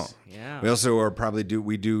batteries. Oh. Yeah. We also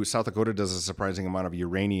South Dakota does a surprising amount of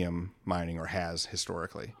uranium mining, or has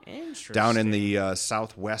historically. Interesting. Down in the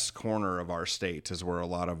southwest corner of our state is where a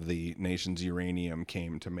lot of the nation's uranium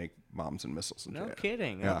came to make bombs and missiles. And no shit.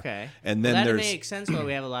 kidding. Yeah. Okay. And then that makes sense why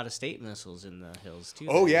we have a lot of state missiles in the hills too.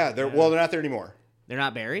 Oh yeah, they're not there anymore. They're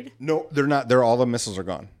not buried? No, they're not. All the missiles are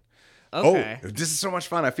gone. Okay. Oh, this is so much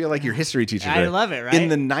fun. I feel like your history teacher. I love it, right? In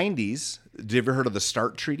the 90s, did you ever heard of the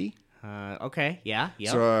START Treaty? Okay, yeah.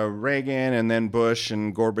 So Reagan and then Bush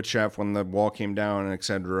and Gorbachev, when the wall came down, and et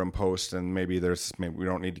cetera, imposed, and maybe we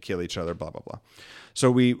don't need to kill each other, blah, blah, blah.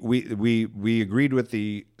 So we agreed with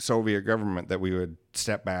the Soviet government that we would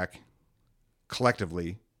step back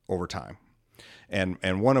collectively over time.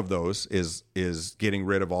 And one of those is getting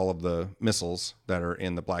rid of all of the missiles that are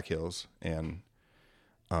in the Black Hills. And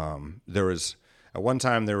there was at one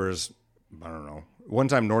time I don't know. One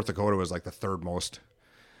time North Dakota was like the third most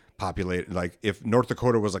populated. Like if North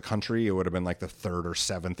Dakota was a country, it would have been like the third or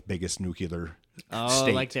seventh biggest nuclear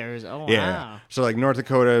state. Like there's wow. So like North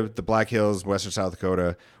Dakota, the Black Hills, Western South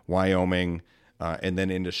Dakota, Wyoming, and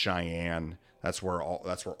then into Cheyenne. That's where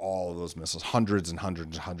all of those missiles, hundreds and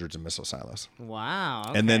hundreds and hundreds of missile silos. Wow.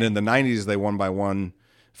 Okay. And then in the 90s, they one by one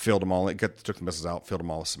filled them all. Took the missiles out, filled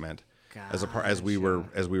them all with cement. As we were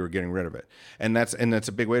getting rid of it, and that's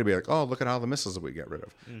a big way to be like, oh, look at all the missiles that we get rid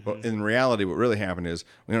of. But in reality, what really happened is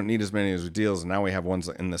we don't need as many as we deals, and now we have ones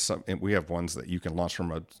we have ones that you can launch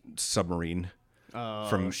from a submarine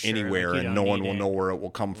from anywhere, and no one will know where it will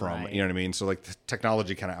come from. Right. You know what I mean? So like the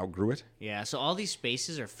technology kind of outgrew it. Yeah. So all these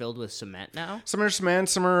spaces are filled with cement now. Some are cement,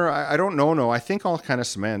 some are I don't know. No, I think all kind of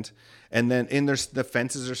cement, and then the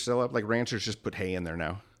fences are still up. Like ranchers just put hay in there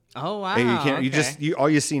now. Oh wow! You can't. Okay. You all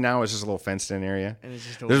you see now is just a little fenced-in area. And it's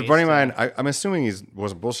just There's a buddy of mine. I'm assuming he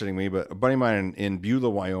wasn't bullshitting me, but a buddy of mine in Beulah,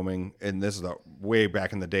 Wyoming, and this is way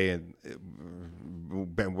back in the day,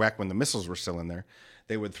 back when the missiles were still in there.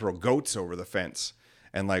 They would throw goats over the fence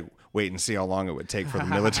and like wait and see how long it would take for the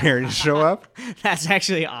military to show up. That's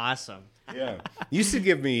actually awesome. Yeah, used to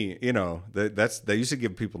give me, that used to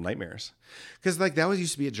give people nightmares, because like that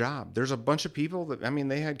used to be a job. There's a bunch of people that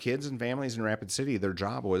they had kids and families in Rapid City. Their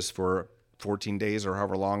job was for 14 days or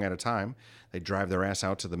however long at a time. They drive their ass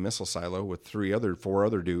out to the missile silo with 4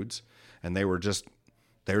 other dudes, and their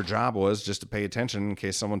job was just to pay attention in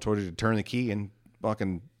case someone told you to turn the key and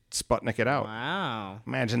fucking Sputnik it out. Wow.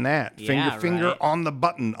 Imagine that. Yeah, Finger on the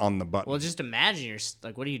button. Well, just imagine you're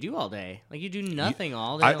like, what do you do all day? Like you do nothing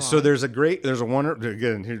all day long. So there's a wonderful,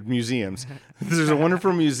 again, here's museums. There's a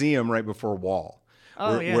wonderful museum right before Wall.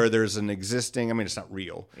 Where there's an existing, it's not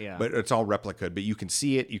real, but it's all replica, but you can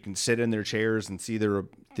see it. You can sit in their chairs and see their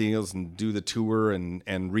deals and do the tour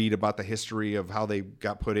and read about the history of how they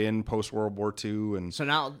got put in post World War II. And so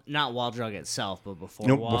not Wall Drug itself, but before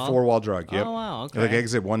Wall? Before Wall Drug, yep. Oh, wow, okay. Like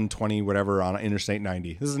exit 120, whatever, on Interstate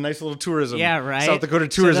 90. This is a nice little tourism. Yeah, right. South Dakota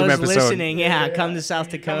tourism those episode. Listening, come to South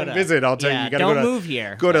Dakota. Come visit, I'll tell you. You gotta don't move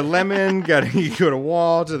here. Go to Lemon, you go to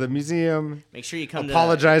Wall, to the museum. Make sure you come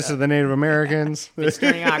apologize to the Native Americans. It's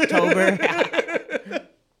during October.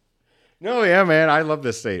 No, yeah, man, I love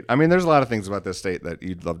this state. There's a lot of things about this state that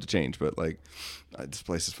you'd love to change, but like, this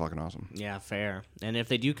place is fucking awesome. Yeah, fair. And if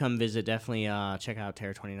they do come visit, definitely check out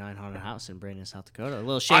Terra 29 Haunted House in Brandon, South Dakota. A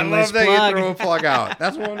little shameless plug. I love that you throw a plug out.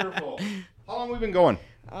 That's wonderful. How long have we been going?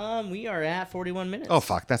 We are at 41 minutes. Oh,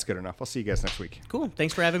 fuck, that's good enough. I'll see you guys next week. Cool.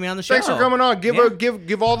 Thanks for having me on the show. Thanks for coming on.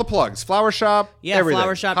 Give all the plugs. Flower shop. Yeah, everything.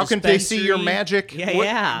 Flower shop. How can they see your magic?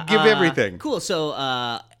 Yeah. Give everything. Cool. So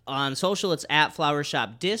on social, it's at Flower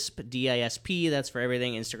Shop Disp, DISP. That's for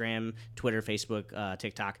everything: Instagram, Twitter, Facebook,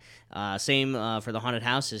 TikTok. Same for the haunted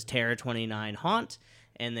house is Terra 29 Haunt.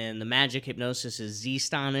 And then the magic hypnosis is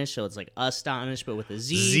Z-Stonish, so it's like Astonish, but with a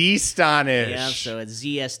Z. Z-Stonish. Yeah, so it's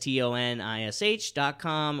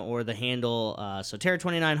ZSTONISH.com, or the handle, so Terra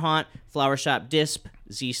 29 Haunt, Flower Shop Disp,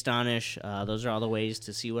 Z-Stonish. Those are all the ways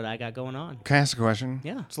to see what I got going on. Can I ask a question?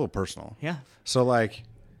 Yeah. It's a little personal. Yeah. So, like,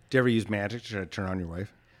 do you ever use magic to turn on your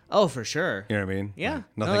wife? Oh, for sure. You know what I mean? Yeah. Like,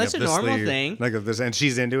 no, that's a normal thing. Like if this, and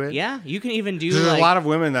she's into it. Yeah, you can even do. There's like, a lot of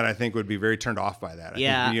women that I think would be very turned off by that.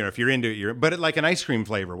 I think, if you're into it, but like an ice cream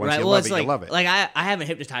flavor. Once right. you well, love it, like, you love it. Like I haven't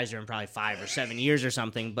hypnotized her in probably 5 or 7 years or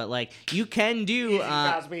something, but like you can do.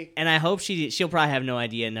 And I hope she'll probably have no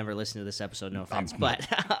idea and never listen to this episode. No offense, but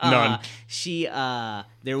none.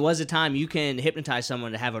 There was a time you can hypnotize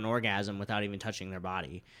someone to have an orgasm without even touching their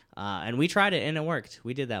body. And we tried it and it worked.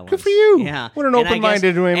 We did that once. Good for you. Yeah. What an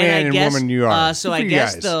open-minded man and woman you are. So I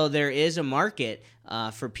guess though there is a market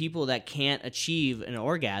for people that can't achieve an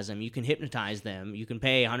orgasm. You can hypnotize them. You can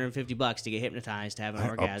pay $150 to get hypnotized to have an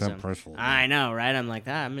orgasm. I know, right? I'm like,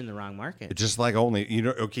 I'm in the wrong market. It's just like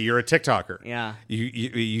okay, you're a TikToker. Yeah.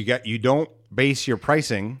 You don't base your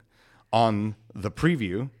pricing on the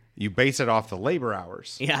preview. You base it off the labor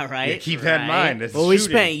hours. Yeah, right. Keep that in mind. It's we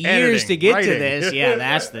spent years to get writing. to this. Yeah,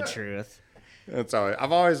 that's the truth. That's all.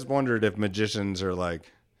 I've always wondered if magicians are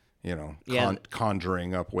like,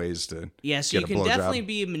 conjuring up ways to so you can definitely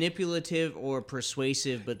be manipulative or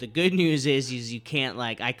persuasive, but the good news is you can't,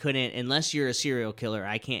 I couldn't, unless you're a serial killer,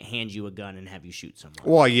 I can't hand you a gun and have you shoot someone.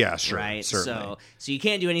 Well, yeah, sure. Right? Certainly. So you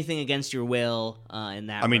can't do anything against your will in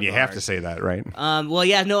that regard. You have to say that, right? Well,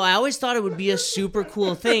 yeah, no, I always thought it would be a super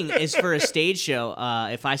cool thing is for a stage show.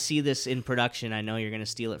 If I see this in production, I know you're going to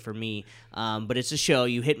steal it from me. But it's a show.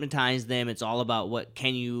 You hypnotize them. It's all about what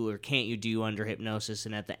can you or can't you do under hypnosis.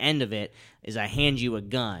 And at the end end of it is I hand you a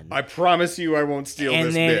gun. I promise you I won't steal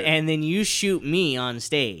this bit. And then you shoot me on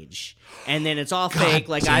stage. And then it's all fake.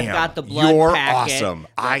 Like, damn, I've got the blood you're packet. awesome.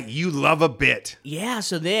 You love a bit. Yeah,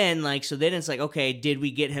 so then it's like, okay, did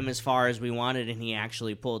we get him as far as we wanted and he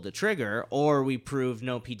actually pulled the trigger, or we proved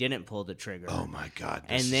nope, he didn't pull the trigger? Oh my God.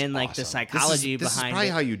 And then awesome. the psychology this behind is probably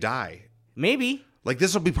it. how you die. Maybe. Like,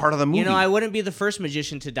 this will be part of the movie. You know, I wouldn't be the first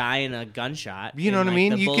magician to die in a gunshot. You know what I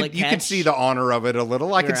mean? You can see the honor of it a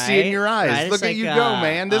little. I can see it in your eyes. Right? Look at you go,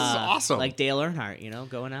 man. This is awesome. Like Dale Earnhardt,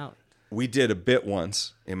 going out. We did a bit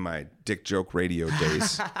once in my Dick Joke radio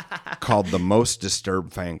days called the Most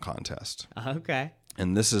Disturbed Fan Contest. Okay.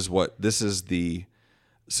 And it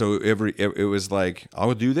was like,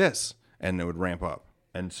 I'll do this, and it would ramp up.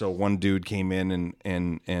 And so one dude came in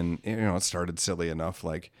and it started silly enough,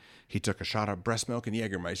 like he took a shot of breast milk and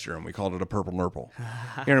Jägermeister, and we called it a purple nurple. You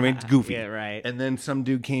know what I mean? It's goofy. Yeah, right. And then some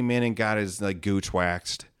dude came in and got his gooch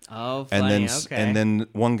waxed. Oh, funny. And then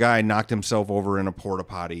one guy knocked himself over in a porta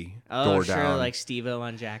potty. Door down. Like Steve-O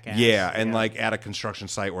on Jackass. Yeah, and at a construction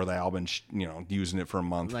site where they all been using it for a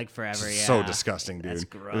month, like forever. Yeah, so disgusting, dude. That's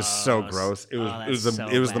gross. It was so gross. It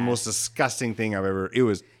was the most disgusting thing I've ever. It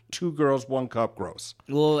was 2 girls, 1 cup, gross.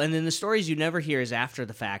 Well, and then the stories you never hear is after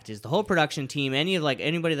the fact. Is the whole production team,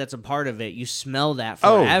 anybody that's a part of it, you smell that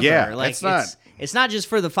forever. Oh yeah, like it's not just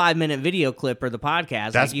for the 5-minute video clip or the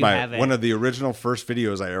podcast. That's have one of the original first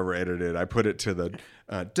videos I ever edited. I put it to the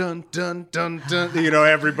dun dun dun dun.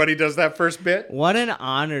 Everybody does that first bit. What an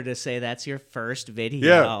honor to say that's your first video.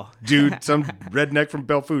 Yeah, dude, some redneck from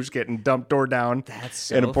Belfouche getting dumped door down. That's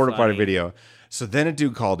so in a porta potty funny. video. So then a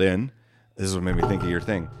dude called in. This is what made me think of your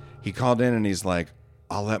thing. He called in and he's like,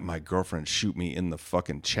 I'll let my girlfriend shoot me in the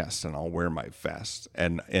fucking chest and I'll wear my vest.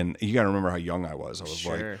 And you got to remember how young I was. I was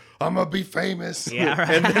like, I'm going to be famous. Yeah,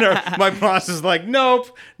 right. And then my boss is like,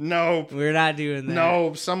 nope. We're not doing that.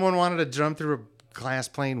 No, someone wanted to jump through a glass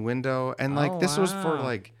plane window. And this was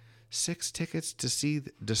for 6 tickets to see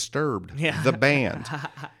Disturbed, the band.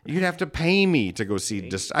 You'd have to pay me to go see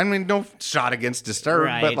Disturbed. I mean, no shot against Disturbed,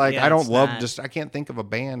 Right, but yeah, I don't it's love not. I can't think of a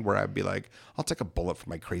band where I'd be like, I'll take a bullet for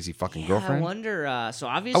my crazy fucking Yeah, girlfriend. I wonder. So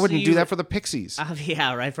obviously, I wouldn't do that for the Pixies.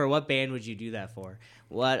 Yeah, right. For what band would you do that for?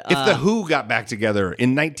 What If the Who got back together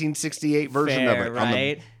in 1968 version of Fair, it on the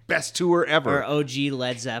right? best tour ever. Or OG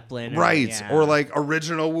Led Zeppelin, Right, or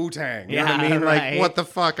original Wu-Tang. You know what I mean? right. Like, what the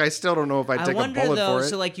fuck? I still don't know if I'd take a wonder bullet though. for it.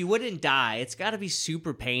 So you wouldn't die. It's got to be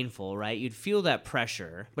super painful, right? You'd feel that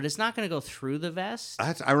pressure, but it's not going to go through the vest.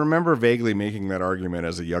 I remember vaguely making that argument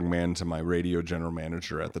as a young man to my radio general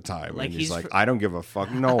manager at the time. Like, and he's like, he's I don't give a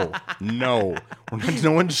fuck. No. No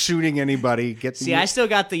one's shooting anybody. See, I still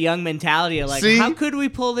got the young mentality of See? how could we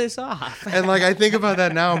pull this off? And I think about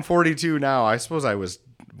that now. I'm 42 now. I suppose I was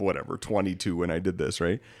 22 when I did this,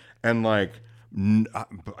 right? And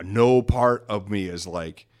no part of me is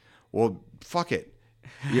like, well, fuck it.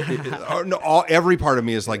 Every part of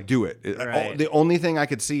me is like, do it. Right. The only thing I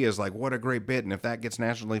could see is what a great bit, and if that gets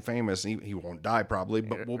nationally famous, he won't die probably,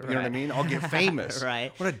 but you know what I mean? I'll get famous.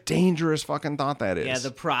 Right. What a dangerous fucking thought that is.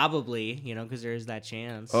 Yeah, probably, because there's that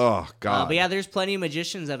chance. Oh God. But yeah, there's plenty of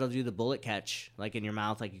magicians that'll do the bullet catch, in your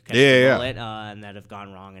mouth, you catch Yeah, the yeah. bullet, and that have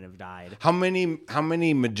gone wrong and have died. How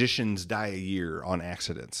many magicians die a year on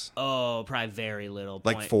accidents? Oh, probably very little.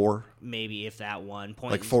 4? Maybe if that one.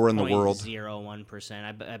 4 in the world?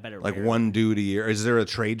 0.01%. I bet it. 1 dude a year. Is there a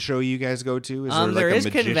trade show you guys go to? Is There a is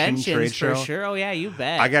magician conventions trade show? for sure. Oh yeah, you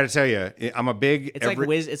bet. I got to tell you, I'm a big. It's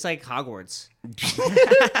like Hogwarts.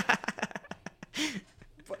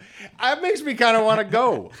 That makes me kind of want to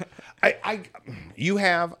go.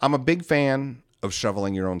 I'm a big fan of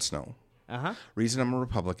shoveling your own snow. Reason I'm a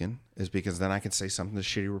Republican is because then I can say something to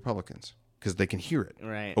shitty Republicans because they can hear it.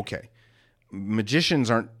 Right. Okay.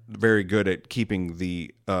 Magicians aren't very good at keeping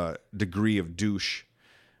the degree of douche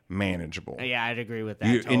manageable. Yeah, I'd agree with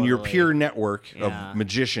that. In your totally. peer network Yeah. of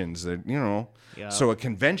magicians that Yep. so a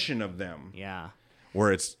convention of them Yeah.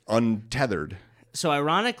 where it's untethered So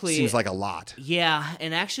ironically, seems like a lot. Yeah,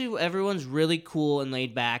 and actually everyone's really cool and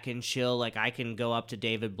laid back and chill. I can go up to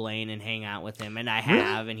David Blaine and hang out with him, and I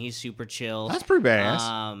have, and he's super chill. That's pretty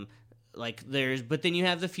badass. But then you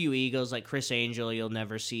have the few egos like Chris Angel. You'll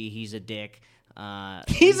never see. He's a dick.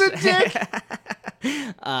 He's a dick.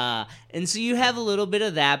 And so you have a little bit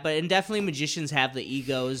of that, and definitely magicians have the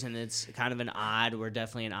egos, and it's kind of we're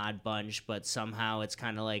definitely an odd bunch, but somehow it's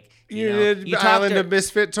kind of like, you Island of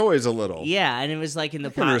Misfit Toys a little. Yeah, and it was like in the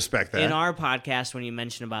respect that. In our podcast when you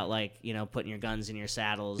mentioned about like, putting your guns in your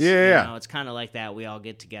saddles. Yeah. It's kind of like that. We all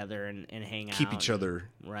get together and hang out. Keep each other.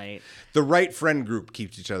 Right. The right friend group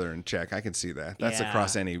keeps each other in check. I can see that. That's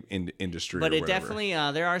across any industry. But or it whatever. definitely,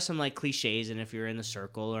 there are some like cliches, and if you're in the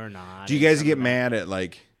circle or not. Do you guys get mad at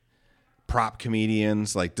like prop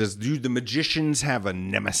comedians? Like, do the magicians have a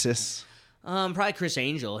nemesis? Probably Chris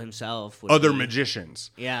Angel himself. Other magicians.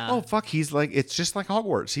 Yeah. Oh, fuck. He's like, it's just like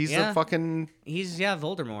Hogwarts. He's a fucking... He's,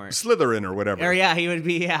 Voldemort. Slytherin or whatever. Or yeah, he would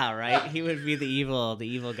be, right? He would be the evil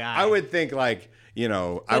guy. I would think like,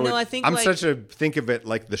 I think of it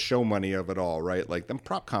like the show money of it all, right? Like them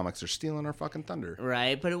prop comics are stealing our fucking thunder.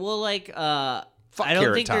 Right. But it will like, Fuck I don't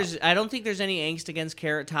Carrot think Top. there's any angst against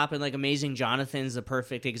Carrot Top, and like Amazing Jonathan's the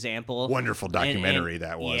perfect example. Wonderful documentary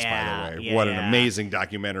that was, by the way. Yeah, what an amazing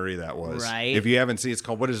documentary that was. Right. If you haven't seen, it's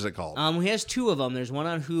called, what is it called? He has two of them. There's one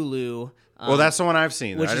on Hulu. Well, that's the one I've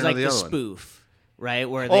seen. Which I is didn't like know the other one. spoof, right?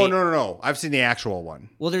 Where No. I've seen the actual one.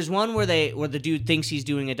 Well, there's one where the dude thinks he's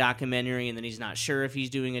doing a documentary, and then he's not sure if he's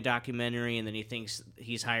doing a documentary, and then he thinks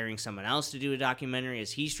he's hiring someone else to do a documentary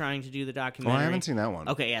as he's trying to do the documentary. Oh, I haven't seen that one.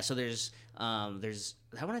 Okay, yeah. So there's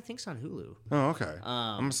that one I think's on Hulu. Oh, okay.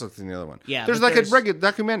 I'm just looking at the other one. Yeah, there's like a regular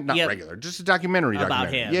documentary, not regular, just a documentary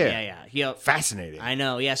about him. Yeah. Yep. Fascinating. I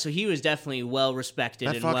know. Yeah. So he was definitely well respected.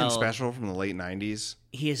 That and fucking special from the late '90s.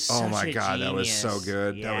 He is. Oh my such a god, genius. that was so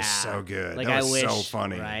good. Yeah. That was so good. Like that was I wish, so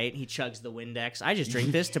funny. Right? He chugs the Windex. I just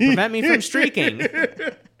drink this to prevent me from streaking.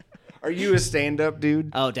 Are you a stand-up dude?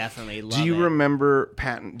 Oh, definitely. Do you remember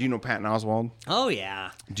Patton? Do you know Patton Oswalt? Oh yeah.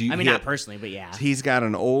 I mean, not personally, but yeah. He's got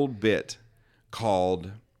an old bit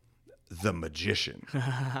called The Magician.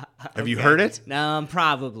 Have you heard it? No,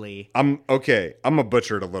 probably. I'm a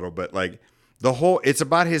butcher it a little bit. Like it's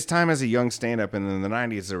about his time as a young stand-up, and in the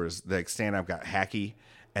 '90s there was like stand-up got hacky,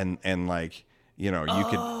 and like you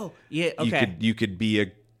could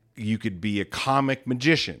be a comic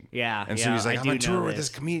magician. Yeah. And so he's like, I'm on tour with this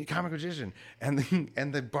comic magician, and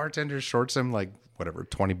the bartender shorts him like whatever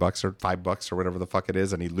 $20 or $5 or whatever the fuck it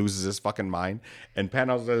is, and he loses his fucking mind. And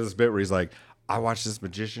Patton does this bit where he's like, I watched this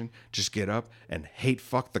magician just get up and hate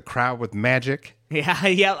fuck the crowd with magic. Yeah,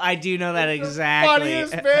 yep, I do know that exactly.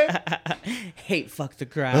 Funniest bit. Hate fuck the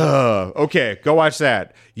crowd. Okay, go watch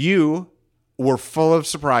that. You were full of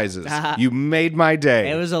surprises. You made my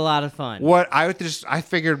day. It was a lot of fun. I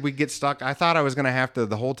figured we'd get stuck. I thought I was gonna have to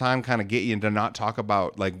the whole time kind of get you to not talk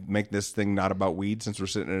about, like, make this thing not about weed since we're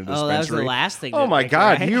sitting in a dispensary. Oh, that was the last thing. Oh my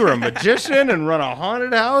god, right? you're a magician and run a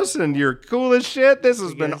haunted house and you're cool as shit. This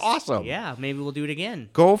has been awesome. Yeah, maybe we'll do it again.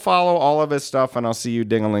 Go follow all of his stuff, and I'll see you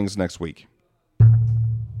dinglings next week.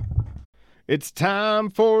 It's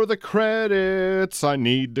time for the credits. I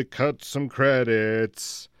need to cut some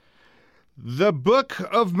credits. The Book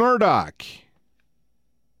of Murdoch.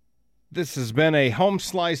 This has been a Home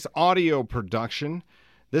Slice audio production.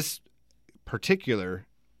 This particular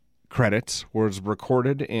credits was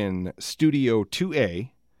recorded in Studio 2A.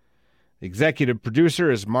 Executive producer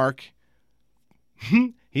is Mark.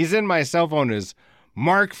 He's in my cell phone as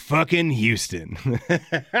Mark fucking Houston.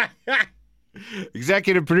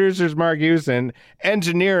 Executive producers Mark Houston.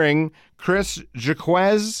 Engineering Chris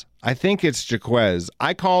Jaquez. I think it's Jaquez.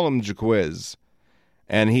 I call him Jaquiz.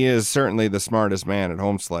 And he is certainly the smartest man at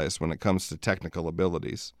Home Slice when it comes to technical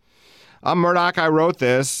abilities. I'm Murdoch. I wrote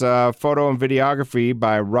this. Photo and videography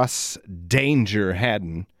by Russ Danger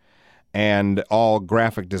Haddon. And all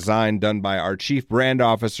graphic design done by our chief brand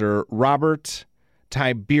officer, Robert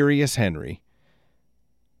Tiberius Henry.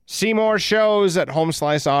 See more shows at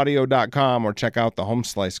homesliceaudio.com or check out the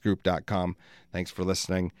homeslicegroup.com. Thanks for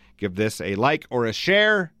listening. Give this a like or a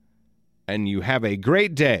share, and you have a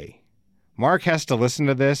great day. Mark has to listen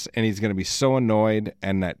to this, and he's going to be so annoyed,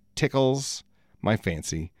 and that tickles my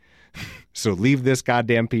fancy. So leave this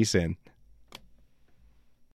goddamn piece in.